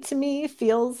Starfleet to me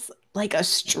feels like a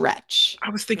stretch. I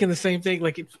was thinking the same thing.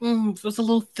 Like it was a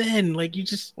little thin. Like you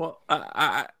just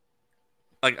I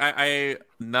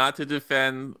not to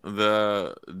defend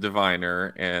the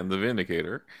Diviner and the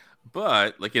Vindicator,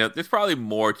 but like there's probably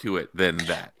more to it than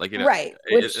that. Like right?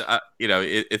 Which,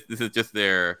 this is just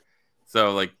their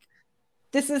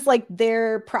this is like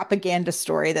their propaganda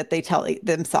story that they tell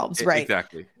themselves, right?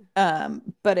 Exactly.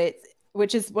 But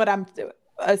which is what I'm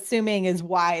assuming is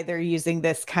why they're using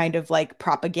this kind of like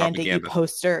propaganda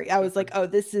poster. I was like, oh,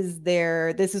 this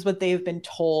is what they've been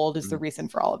told is the reason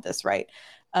for all of this, right?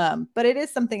 But it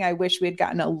is something I wish we had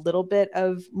gotten a little bit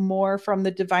of more from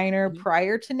the Diviner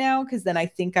prior to now, because then I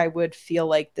think I would feel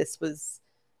like this was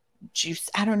juice.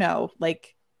 I don't know,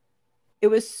 like it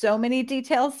was so many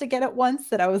details to get at once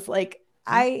that I was like,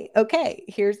 okay,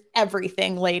 here's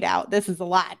everything laid out. This is a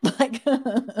lot. Like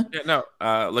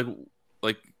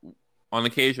like on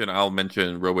occasion I'll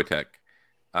mention Robotech,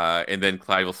 and then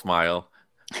Clyde will smile.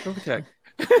 Robotech.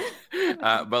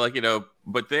 But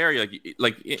but there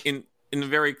like in the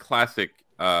very classic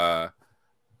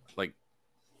like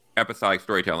episodic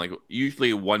storytelling, like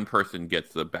usually one person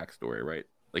gets the backstory, right?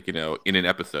 Like in an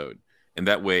episode, and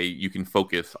that way you can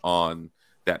focus on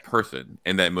that person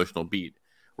and that emotional beat.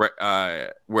 Right.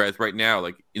 Whereas right now,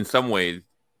 like in some ways,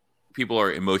 people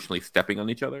are emotionally stepping on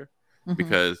each other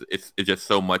because it's just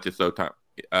so much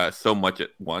so much at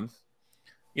once.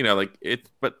 Like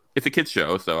but it's a kids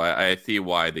show, so I see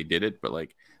why they did it. But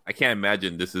like I can't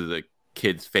imagine this is a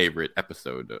kid's favorite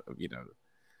episode.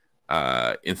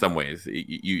 In some ways,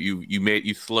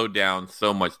 you slowed down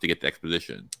so much to get the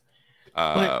exposition.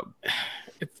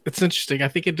 It's interesting. I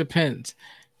think it depends.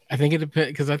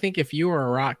 Because I think if you were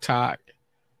a Rock Talk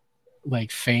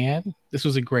like fan, this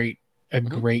was a great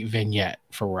vignette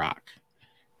for Rock,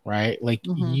 right? Like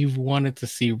you've wanted to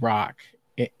see Rock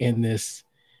in this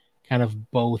kind of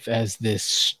both as this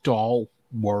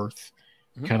stalwart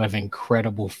kind of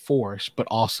incredible force, but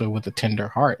also with a tender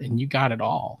heart, and you got it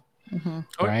all,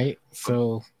 right?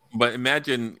 So but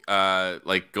imagine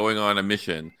like going on a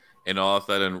mission and all of a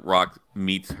sudden Rock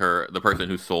meets the person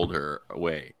who sold her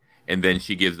away, and then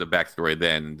she gives the backstory.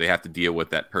 Then they have to deal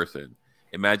with that person.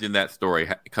 Imagine that story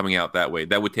coming out that way.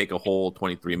 That would take a whole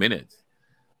 23 minutes,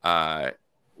 as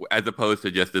opposed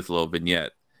to just this little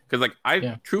vignette. Because,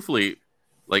 like, truthfully,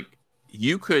 like,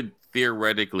 you could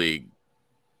theoretically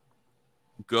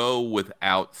go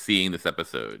without seeing this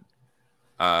episode,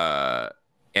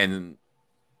 and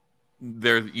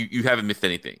you haven't missed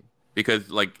anything, because,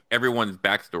 like, everyone's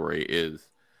backstory is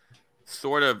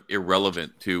sort of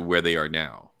irrelevant to where they are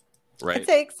now. Right. I'd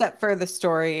say except for the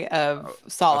story of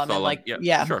Solomon. Like,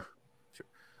 yeah. Sure.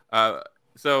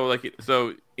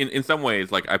 So in some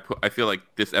ways, like I feel like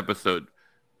this episode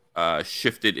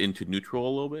shifted into neutral a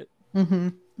little bit.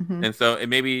 And so it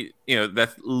maybe,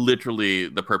 that's literally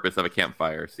the purpose of a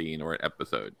campfire scene or an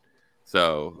episode.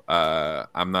 So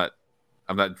I'm not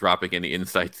dropping any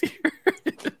insights here.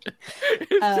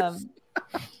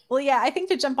 Well, yeah, I think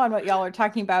to jump on what y'all are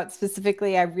talking about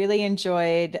specifically, I really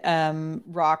enjoyed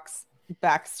Rock's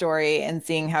backstory and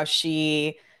seeing how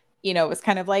she, was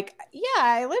kind of like,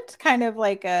 I lived kind of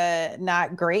like a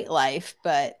not great life,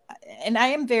 and I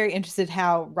am very interested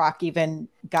how Rock even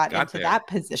got into there. That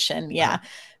position. Yeah.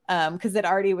 Because it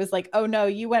already was like, oh no,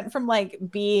 you went from like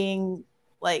being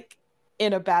like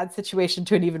in a bad situation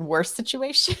to an even worse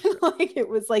situation. Like it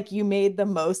was like you made the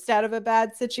most out of a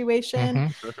bad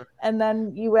situation, and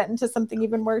then you went into something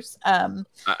even worse.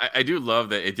 I do love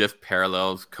that it just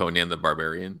parallels Conan the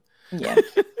Barbarian. Yeah.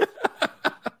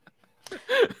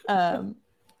 And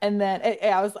then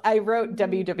I wrote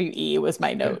WWE was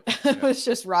my note. It was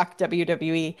just Rock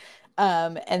WWE.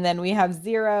 And then we have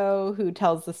Zero, who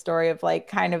tells the story of like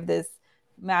kind of this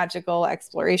magical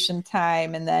exploration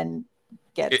time, and then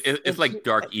it's like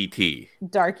Dark E.T.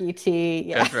 Dark E.T.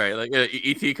 Yeah, that's right. Like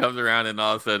E.T. comes around, and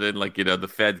all of a sudden, like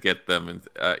the feds get them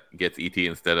and gets E.T.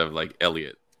 instead of like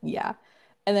Elliot. Yeah.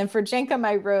 And then for Jenkem,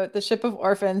 I wrote The Ship of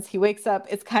Orphans. He wakes up.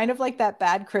 It's kind of like that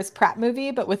bad Chris Pratt movie,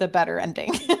 but with a better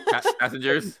ending.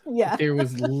 Passengers. Yeah. There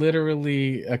was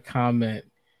literally a comment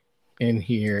in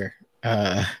here.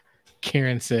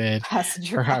 Karen said,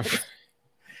 Passenger.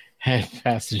 head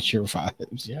passenger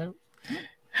vibes. Yeah.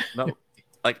 No,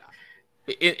 like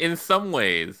in some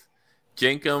ways,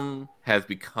 Jankum has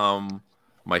become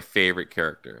my favorite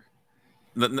character.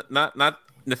 Not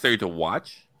necessarily to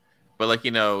watch, but like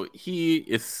he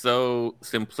is so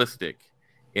simplistic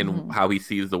in how he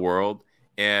sees the world,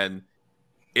 and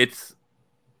it's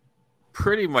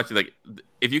pretty much like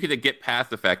if you could get past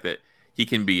the fact that he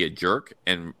can be a jerk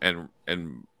and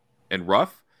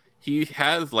rough, he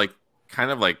has like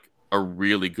kind of like a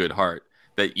really good heart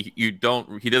that he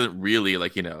doesn't really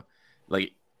like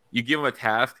like you give him a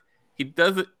task, he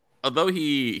doesn't, although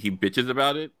he bitches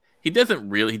about it, he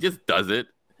just does it.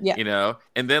 Yeah.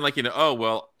 And then like oh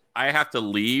well, I have to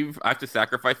leave, I have to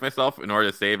sacrifice myself in order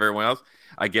to save everyone else.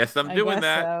 I guess I'm doing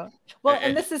that. So. Well,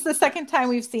 and this is the second time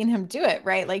we've seen him do it,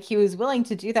 right? Like he was willing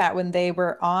to do that when they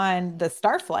were on the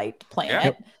Starflight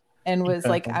planet and was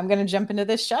like, I'm going to jump into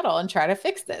this shuttle and try to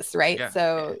fix this, right? Yeah.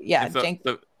 So,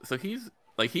 so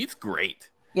he's great.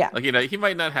 Yeah. Like, he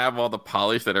might not have all the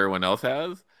polish that everyone else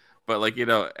has, but like,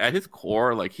 at his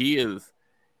core, like he's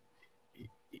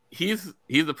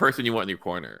the person you want in your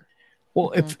corner.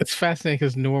 Well, it's fascinating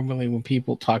because normally when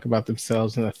people talk about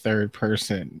themselves in the third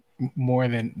person more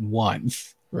than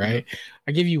once, right?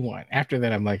 I give you one. After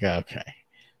that, I'm like, okay.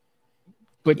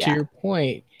 But to your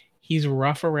point, he's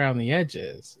rough around the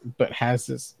edges, but has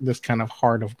this kind of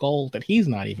heart of gold that he's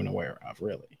not even aware of,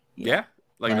 really. Yeah.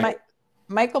 Like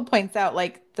Michael points out,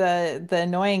 like the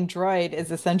annoying droid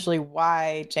is essentially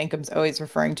why Jankum's always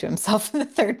referring to himself in the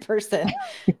third person,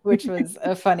 which was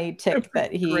a funny tick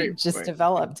that he just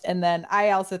developed. And then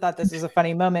I also thought this was a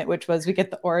funny moment, which was we get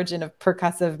the origin of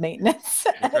percussive maintenance.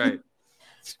 Right.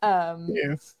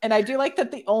 Yes. And I do like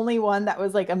that the only one that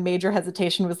was like a major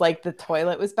hesitation was like the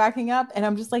toilet was backing up, and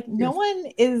I'm just like, no one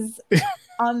is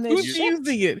on this Who's ship.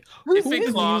 using it? It's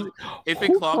been clogged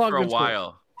for a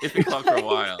while. It's been clogged for a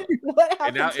while. What happened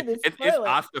and now to this it's toilet?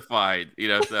 ossified,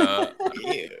 so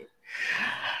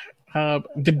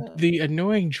the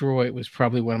annoying droid was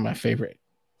probably one of my favorite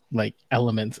like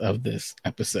elements of this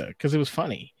episode because it was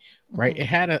funny, right? It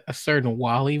had a certain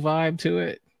Wally vibe to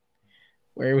it,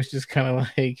 where it was just kind of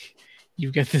like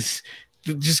you've got this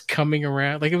just coming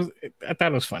around. Like I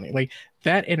thought it was funny. Like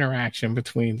that interaction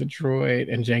between the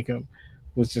droid and Jankum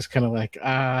was just kind of like,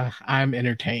 I'm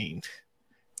entertained,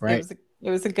 right? It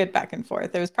was a good back and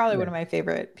forth. It was probably one of my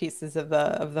favorite pieces of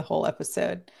the whole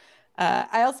episode.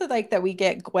 I also like that we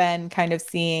get Gwen kind of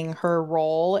seeing her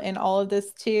role in all of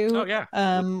this too. Oh yeah.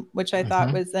 Which I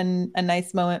thought was a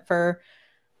nice moment for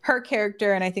her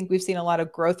character, and I think we've seen a lot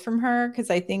of growth from her, because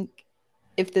I think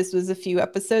if this was a few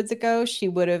episodes ago, she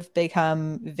would have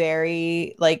become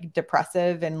very like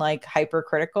depressive and like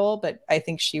hypercritical, but I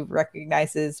think she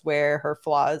recognizes where her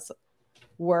flaws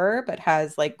were, but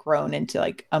has like grown into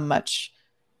like a much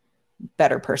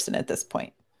better person at this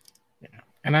point. Yeah.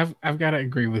 And I've got to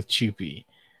agree with Chupi.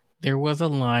 There was a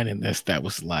line in this that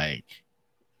was like,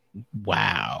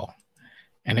 wow.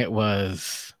 And it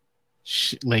was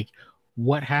like,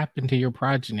 what happened to your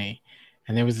progeny?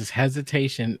 And there was this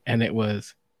hesitation, and it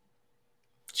was,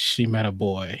 she met a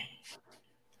boy.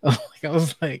 I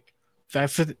was like,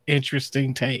 that's an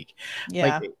interesting take.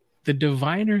 Yeah. Like, the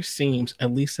diviner seems,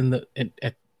 at least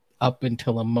up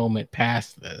until a moment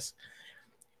past this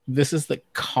is the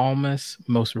calmest,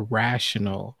 most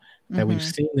rational that we've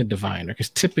seen the diviner, because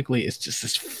typically it's just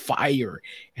this fire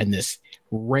and this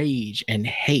rage and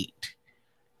hate.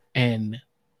 And,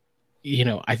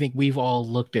 I think we've all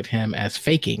looked at him as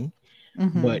faking,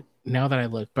 but now that I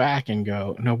look back and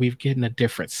go, no, we've gotten a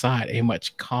different side, a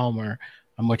much calmer,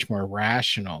 a much more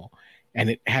rational. And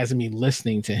it has me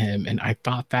listening to him. And I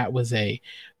thought that was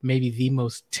maybe the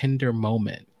most tender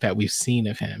moment that we've seen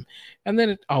of him. And then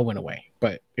it all went away,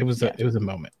 but it was a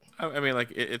moment. I mean,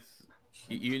 like it's,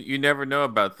 you never know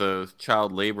about those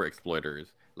child labor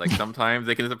exploiters. Like sometimes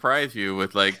they can surprise you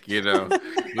with like,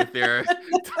 with their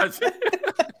touch.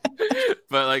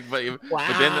 But then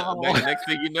the next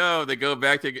thing you know, they go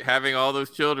back to having all those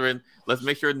children. Let's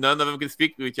make sure none of them can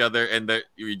speak to each other, and that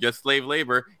you're just slave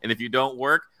labor. And if you don't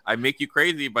work, I make you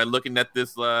crazy by looking at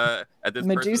this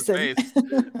person's face.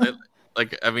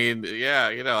 Like, I mean, yeah,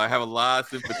 I have a lot of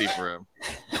sympathy for him.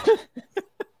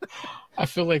 I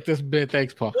feel like this bit.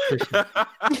 Thanks, Paul. Appreciate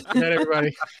it. Good night,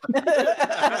 everybody.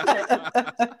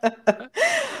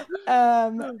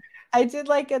 I did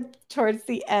like it towards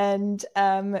the end.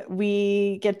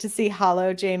 We get to see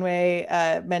Hollow. Janeway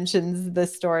mentions the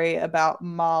story about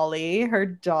Molly, her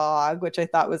dog, which I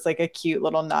thought was like a cute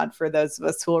little nod for those of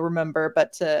us who will remember.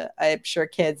 But I'm sure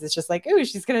kids, it's just like, ooh,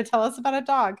 she's going to tell us about a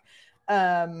dog.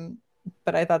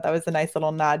 But I thought that was a nice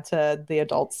little nod to the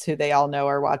adults who they all know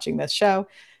are watching this show.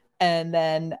 And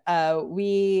then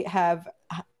we have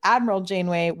Admiral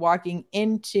Janeway walking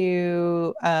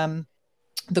into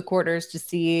the quarters to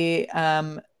see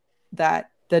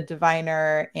that the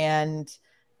Diviner and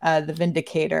the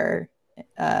Vindicator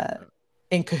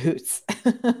in cahoots.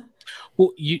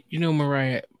 Well, you know,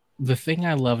 Mariah, the thing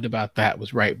I loved about that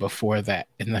was right before that,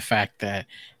 and the fact that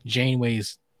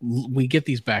Janeway's, we get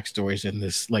these backstories in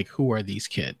this, like, who are these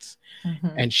kids?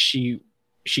 Mhm. And she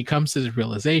comes to the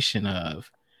realization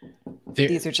of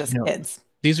These are just kids.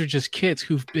 These are just kids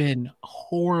who've been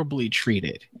horribly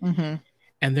treated, Mm-hmm.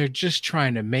 and they're just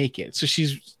trying to make it. So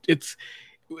she's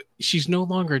no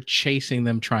longer chasing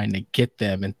them, trying to get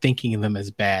them and thinking of them as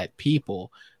bad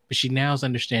people, but she now is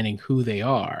understanding who they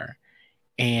are.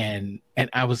 And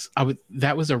I was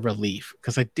that was a relief,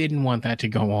 because I didn't want that to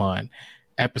go on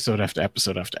episode after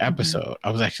episode after episode.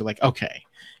 I was actually like, okay,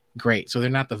 great. So they're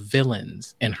not the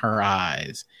villains in her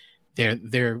eyes.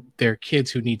 They're kids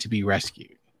who need to be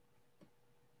rescued.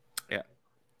 Yeah.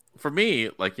 For me,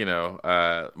 like, you know,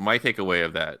 my takeaway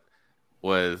of that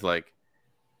was like,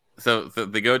 so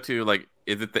they go to, like,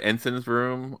 is it the ensign's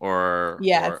room or?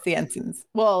 It's the ensign's.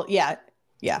 Well, yeah,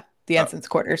 the ensign's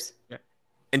quarters. Yeah.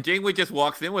 And Janeway just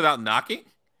walks in without knocking.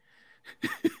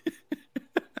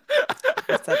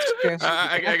 That's true.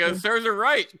 I go, serves her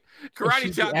right.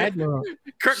 Karate chop.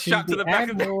 Kirk shot to the back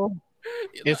of the.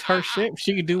 It's her ship.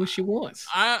 She can do what she wants.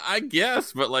 I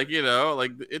guess, but, like, you know,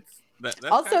 like, it's that's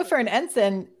also for an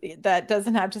ensign that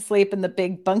doesn't have to sleep in the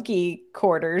big bunky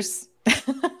quarters.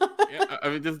 Yeah, I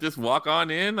mean, just walk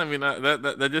on in. I mean,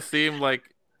 that just seemed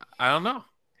like, I don't know.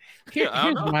 Here's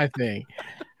my thing.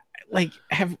 Like,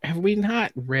 have we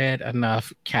not read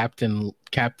enough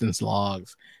captain's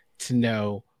logs to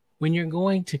know when you're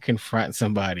going to confront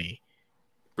somebody,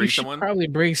 you should probably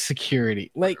bring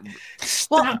security. Like,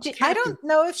 well, I don't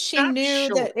know if she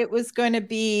knew that it was going to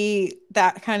be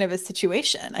that kind of a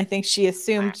situation. I think she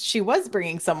assumed she was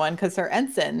bringing someone because her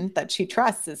ensign that she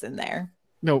trusts is in there.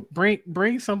 No,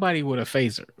 bring somebody with a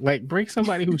phaser. Like, bring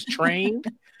somebody who's trained.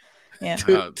 Yeah.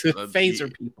 To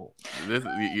phaser people.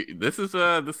 This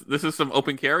is some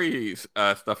open carry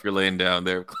stuff you're laying down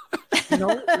there. No,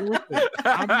 listen,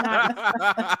 I'm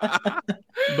not.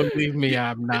 Believe me,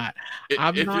 I'm not.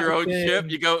 It's your own ship.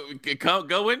 You go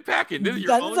in packing. This is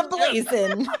your own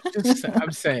blazing.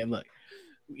 I'm saying, look,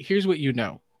 here's what you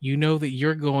know. You know that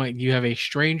you have a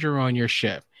stranger on your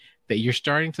ship that you're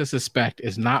starting to suspect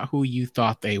is not who you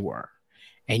thought they were.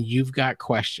 And you've got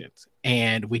questions.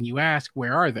 And when you ask,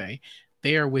 where are they?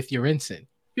 They are with your ensign.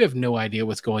 You have no idea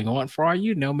what's going on. For all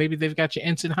you know, maybe they've got your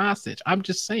ensign hostage. I'm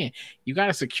just saying, you got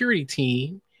a security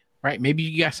team, right? Maybe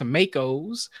you got some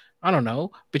Makos. I don't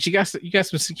know, but you got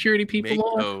some security people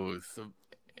Makos. on.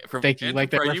 Thank you. You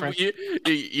like that reference?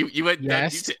 You went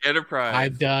yes, to Enterprise. I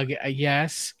dug.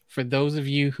 Yes, for those of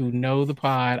you who know the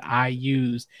pod, I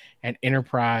used an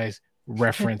Enterprise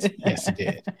reference. Yes, it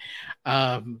did.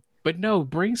 But no,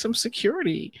 bring some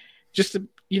security just to,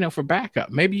 for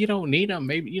backup. Maybe you don't need them,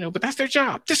 maybe, but that's their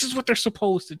job. This is what they're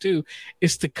supposed to do,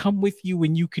 is to come with you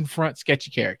when you confront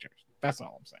sketchy characters. That's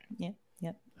all I'm saying.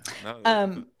 Yeah.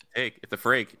 No, it's a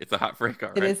freak. It's a hot freak. All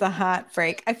right. It is a hot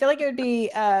freak. I feel like it would be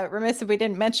remiss if we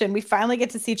didn't mention, we finally get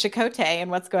to see Chakotay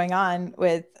and what's going on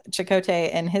with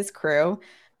Chakotay and his crew,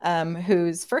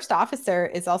 whose first officer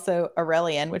is also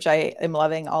Aurelian, which I am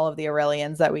loving all of the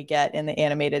Aurelians that we get in the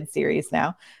animated series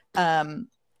now.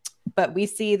 But we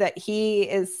see that he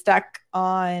is stuck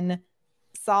on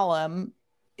Solemn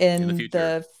in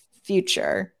the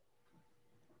future.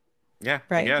 Yeah.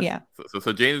 Right. Yeah.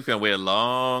 So James is going to wait a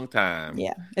long time.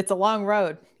 Yeah. It's a long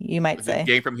road, you might say.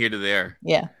 Game from here to there.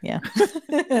 Yeah.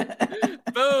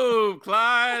 Boom,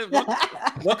 Clyde.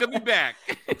 Welcome you back.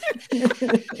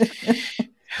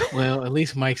 Well, at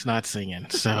least Mike's not singing.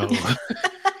 So.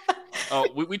 Oh,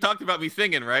 we talked about me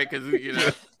singing, right?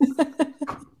 Because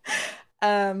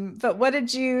but what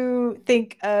did you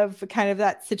think of kind of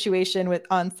that situation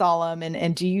on Solemn,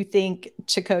 and do you think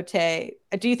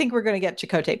we're going to get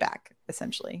Chakotay back,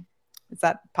 essentially? Is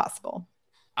that possible?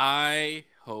 I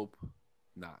hope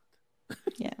not.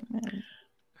 Yeah.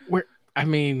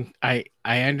 I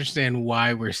understand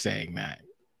why we're saying that,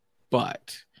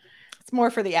 but it's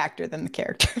more for the actor than the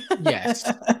character. Yes.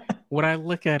 What I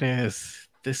look at is,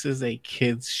 this is a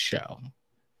kids show,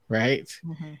 right?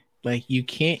 Mm-hmm. Like, you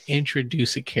can't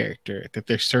introduce a character that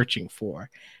they're searching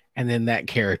for, and then that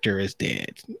character is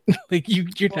dead. Like,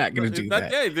 you're not going to do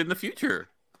that. Dead in the future.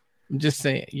 I'm just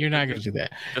saying, you're not going to do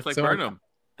that. Just like Burnham.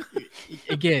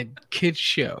 Again, kids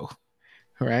show,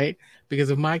 right?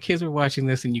 Because if my kids were watching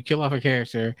this and you kill off a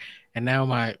character, and now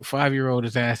my 5-year-old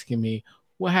is asking me,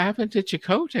 what happened to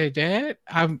Chakotay, Dad?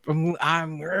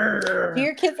 Do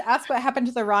your kids ask what happened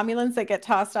to the Romulans that get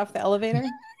tossed off the elevator?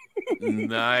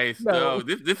 Nice. No. No,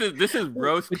 this is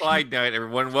roast Clyde night.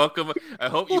 Everyone, welcome. I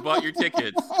hope you bought your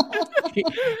tickets.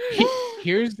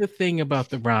 Here's the thing about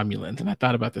the Romulans, and I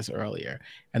thought about this earlier,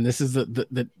 and this is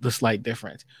the slight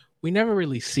difference. We never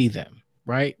really see them,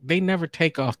 right? They never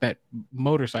take off that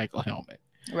motorcycle helmet.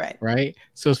 Right.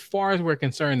 So as far as we're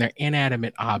concerned, they're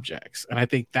inanimate objects. And I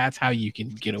think that's how you can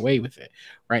get away with it.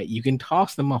 Right. You can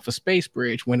toss them off a space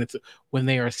bridge when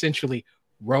they are essentially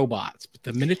robots. But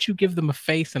the minute you give them a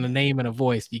face and a name and a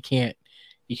voice, you can't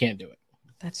do it.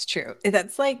 That's true.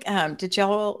 That's like, did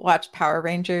y'all watch Power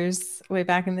Rangers way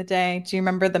back in the day? Do you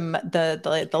remember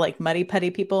the like Muddy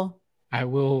Putty people? I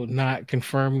will not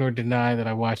confirm nor deny that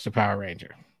I watched the Power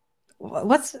Ranger.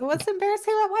 What's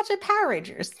embarrassing about watching Power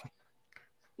Rangers?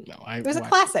 No, it was a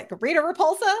classic. Rita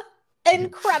Repulsa,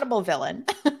 incredible villain.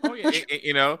 Oh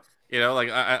yeah, like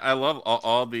I love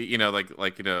all the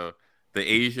the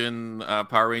Asian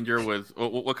Power Ranger was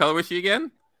what color was she again?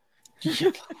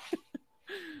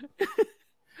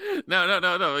 No.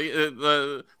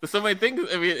 There's so many things.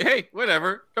 I mean, hey,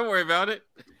 whatever. Don't worry about it.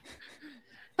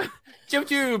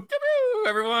 Choo-choo,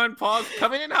 everyone, pause.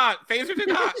 Coming in hot. Phasers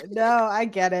in hot. No, I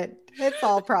get it. It's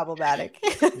all problematic.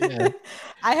 Yeah.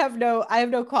 I have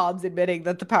no qualms admitting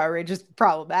that the Power Rangers were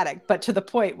problematic, but to the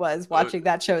point was watching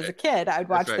that show as a kid, I'd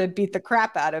watch them beat the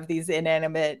crap out of these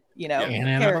inanimate,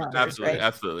 characters.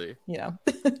 Absolutely.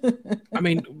 I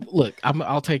mean, look,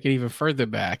 I'll take it even further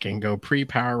back and go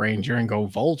pre-Power Ranger and go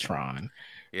Voltron.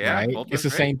 Yeah, right? Voltron's it's the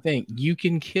same thing. You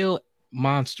can kill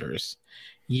monsters,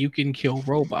 you can kill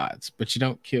robots, but you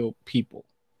don't kill people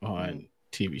on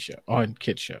TV show, on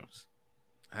kid shows.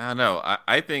 I don't know.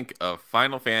 I think of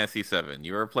Final Fantasy VII.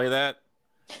 You ever play that?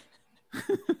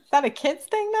 Is that a kid's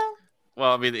thing though?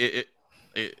 Well, I mean, it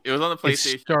was on the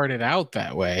PlayStation. It started out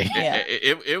that way. Yeah.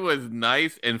 It was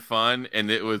nice and fun,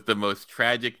 and it was the most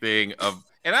tragic thing of.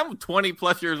 And I'm 20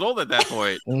 plus years old at that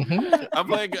point. Mm-hmm. I'm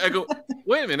like, I go,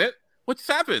 wait a minute, what just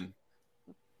happened?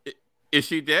 Is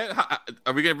she dead?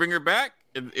 Are we gonna bring her back?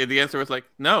 And the answer was like,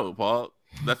 no, Paul.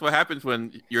 That's what happens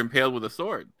when you're impaled with a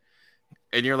sword,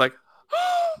 and you're like.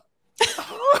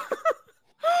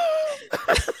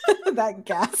 That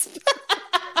gasp.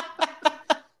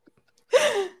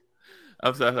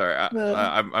 I'm so sorry.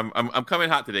 I'm coming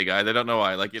hot today, guys. I don't know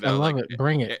why. Like I love it.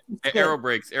 Bring it. Arrow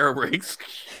breaks.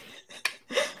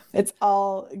 It's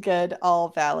all good, all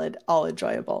valid, all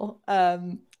enjoyable.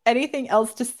 Anything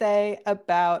else to say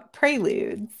about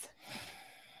Preludes?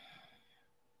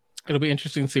 It'll be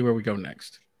interesting to see where we go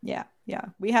next. Yeah.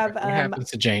 We have what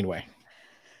happens to Janeway.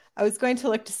 I was going to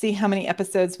look to see how many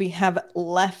episodes we have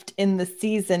left in the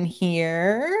season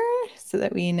here so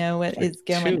that we know what is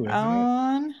going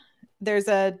on. There's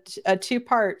a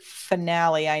 2-part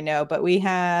finale, I know, but we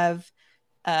have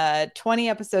 20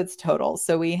 episodes total.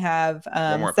 So we have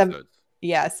 4 more episodes.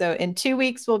 Yeah, so in 2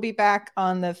 weeks we'll be back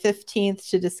on the 15th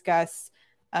to discuss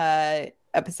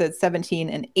episodes 17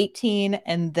 and 18,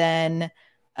 and then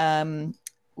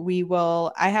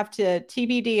I have to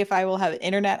TBD if I will have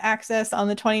internet access on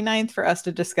the 29th for us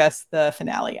to discuss the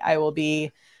finale. I will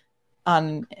be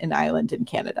on an island in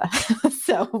Canada.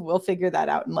 So we'll figure that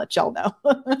out and let y'all know.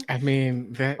 I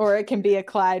mean, or it can be a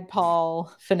Clyde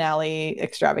Paul finale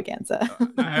extravaganza.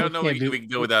 I don't know. We can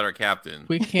go without our captain.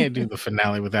 We can't do the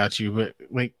finale without you, but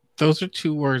like those are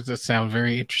 2 words that sound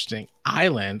very interesting.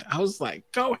 Island. I was like,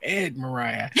 go ahead,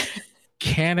 Mariah.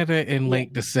 Canada in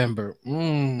late December.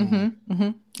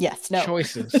 Yes. No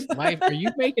choices. Life. Are you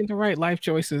making the right life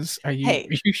choices? Are you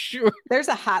sure? There's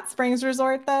a hot springs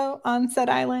resort though on said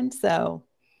island, so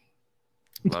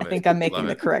I think I'm making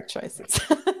the correct choices.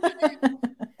 I'm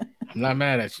not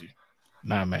mad at you.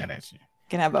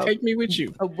 Can have take me with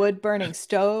you. A wood burning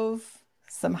stove,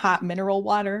 some hot mineral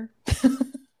water.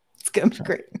 It's gonna be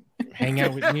great. Hang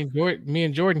out with me and Jordan. Me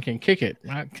and Jordan can kick it.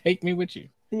 Take me with you.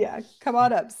 Yeah, come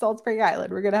on up, Salt Spring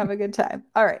Island. We're gonna have a good time.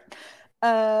 All right.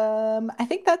 I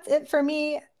think that's it for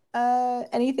me.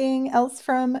 Anything else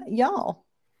from y'all?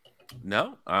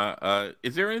 No.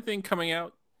 Is there anything coming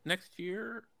out next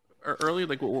year or early?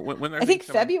 Like when? I think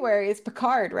February is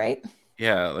Picard, right?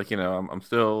 Yeah, like I'm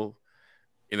still,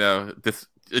 this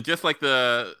just like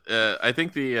the I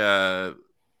think the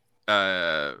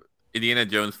Indiana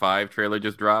Jones 5 trailer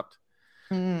just dropped.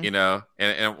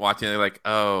 And watching it like,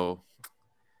 oh.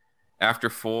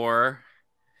 After 4,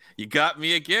 you got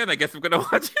me again. I guess I'm gonna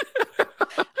watch it.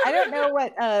 I don't know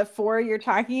what 4 you're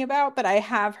talking about, but I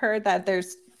have heard that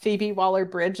there's Phoebe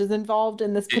Waller-Bridge is involved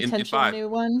in this In potential 5. new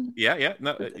one. Yeah,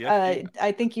 no, yeah.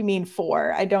 I think you mean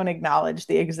 4. I don't acknowledge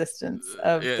the existence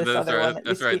of this other one that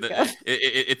you speak of.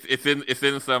 It's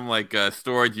in some like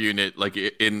storage unit, like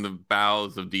in the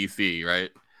bowels of DC,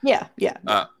 right? Yeah.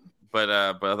 But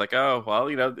I was like, oh well,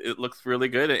 it looks really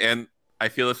good, and I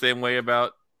feel the same way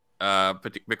about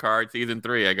Picard season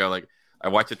 3. I go like, I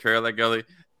watch the trailer, I go like,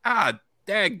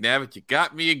 dag nabbit, you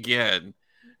got me again.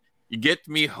 You get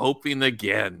me hoping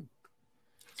again.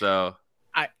 So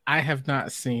I have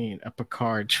not seen a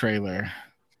Picard trailer.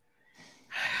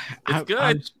 It's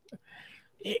good.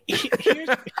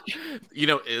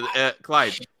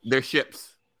 Clyde, they're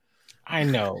ships. I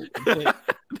know. But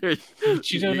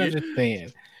you don't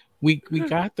understand. We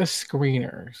got the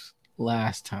screeners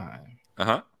last time.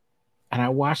 Uh-huh. And I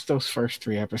watched those first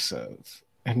 3 episodes.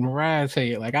 And Mariah, I tell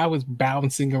you, like I was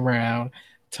bouncing around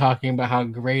talking about how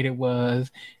great it was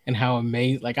and how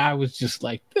amazing. Like I was just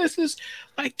like, this is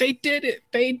like they did it.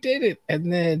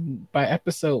 And then by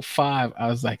episode 5, I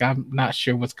was like, I'm not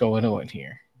sure what's going on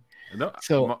here. No,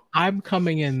 so I'm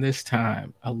coming in this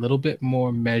time a little bit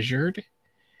more measured,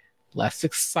 less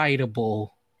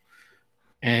excitable,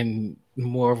 and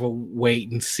more of a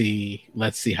wait and see.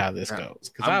 Let's see how this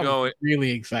goes. Because I was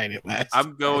really excited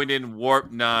I'm going in warp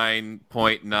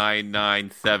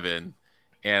 9.997.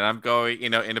 And I'm going,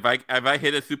 and if I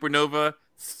hit a supernova,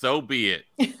 so be it.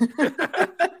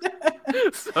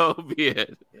 So be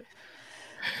it.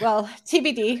 Well,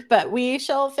 TBD, but we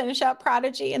shall finish out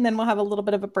Prodigy, and then we'll have a little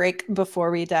bit of a break before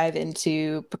we dive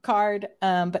into Picard.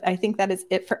 But I think that is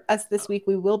it for us this week.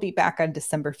 We will be back on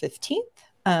December 15th,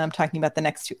 talking about the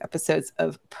next 2 episodes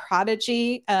of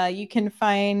Prodigy. You can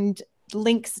find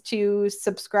links to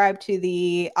subscribe to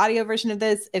the audio version of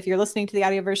this. If you're listening to the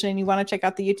audio version and you want to check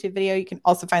out the YouTube video, you can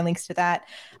also find links to that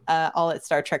all at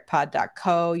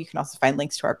StarTrekPod.co. You can also find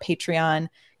links to our Patreon.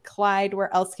 Clyde,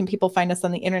 where else can people find us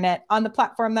on the internet? On the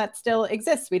platform that still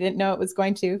exists. We didn't know it was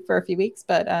going to for a few weeks,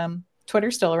 but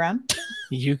Twitter's still around.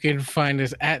 You can find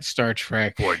us at Star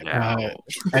Trek for now.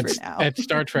 At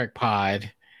Star Trek Pod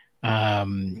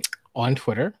on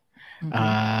Twitter.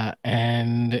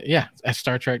 And yeah, at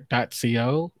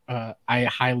StarTrek.co. I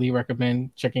highly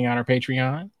recommend checking out our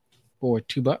Patreon for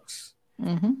 $2.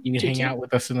 You can hang out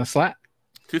with us in the Slack.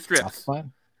 2 strips. It's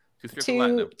fun. 2 strips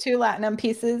two Latinum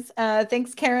pieces.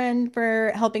 Thanks, Karen,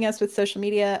 for helping us with social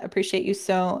media. Appreciate you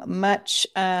so much.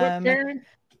 Karen?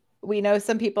 We know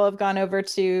some people have gone over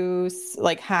to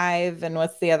like Hive, and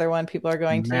what's the other one people are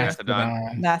going to?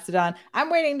 Mastodon. I'm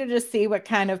waiting to just see what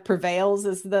kind of prevails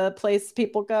as the place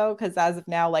people go, because as of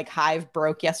now, like Hive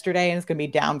broke yesterday and it's going to be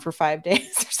down for 5 days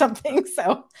or something.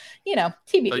 So,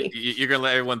 TBD. So you're going to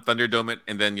let everyone Thunderdome it,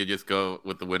 and then you just go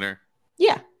with the winner?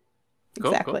 Yeah, cool,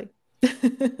 exactly. Cool.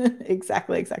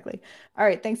 Exactly. All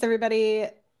right. Thanks, everybody.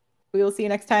 We will see you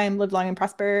next time. Live long and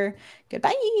prosper.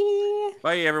 Goodbye.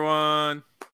 Bye, everyone.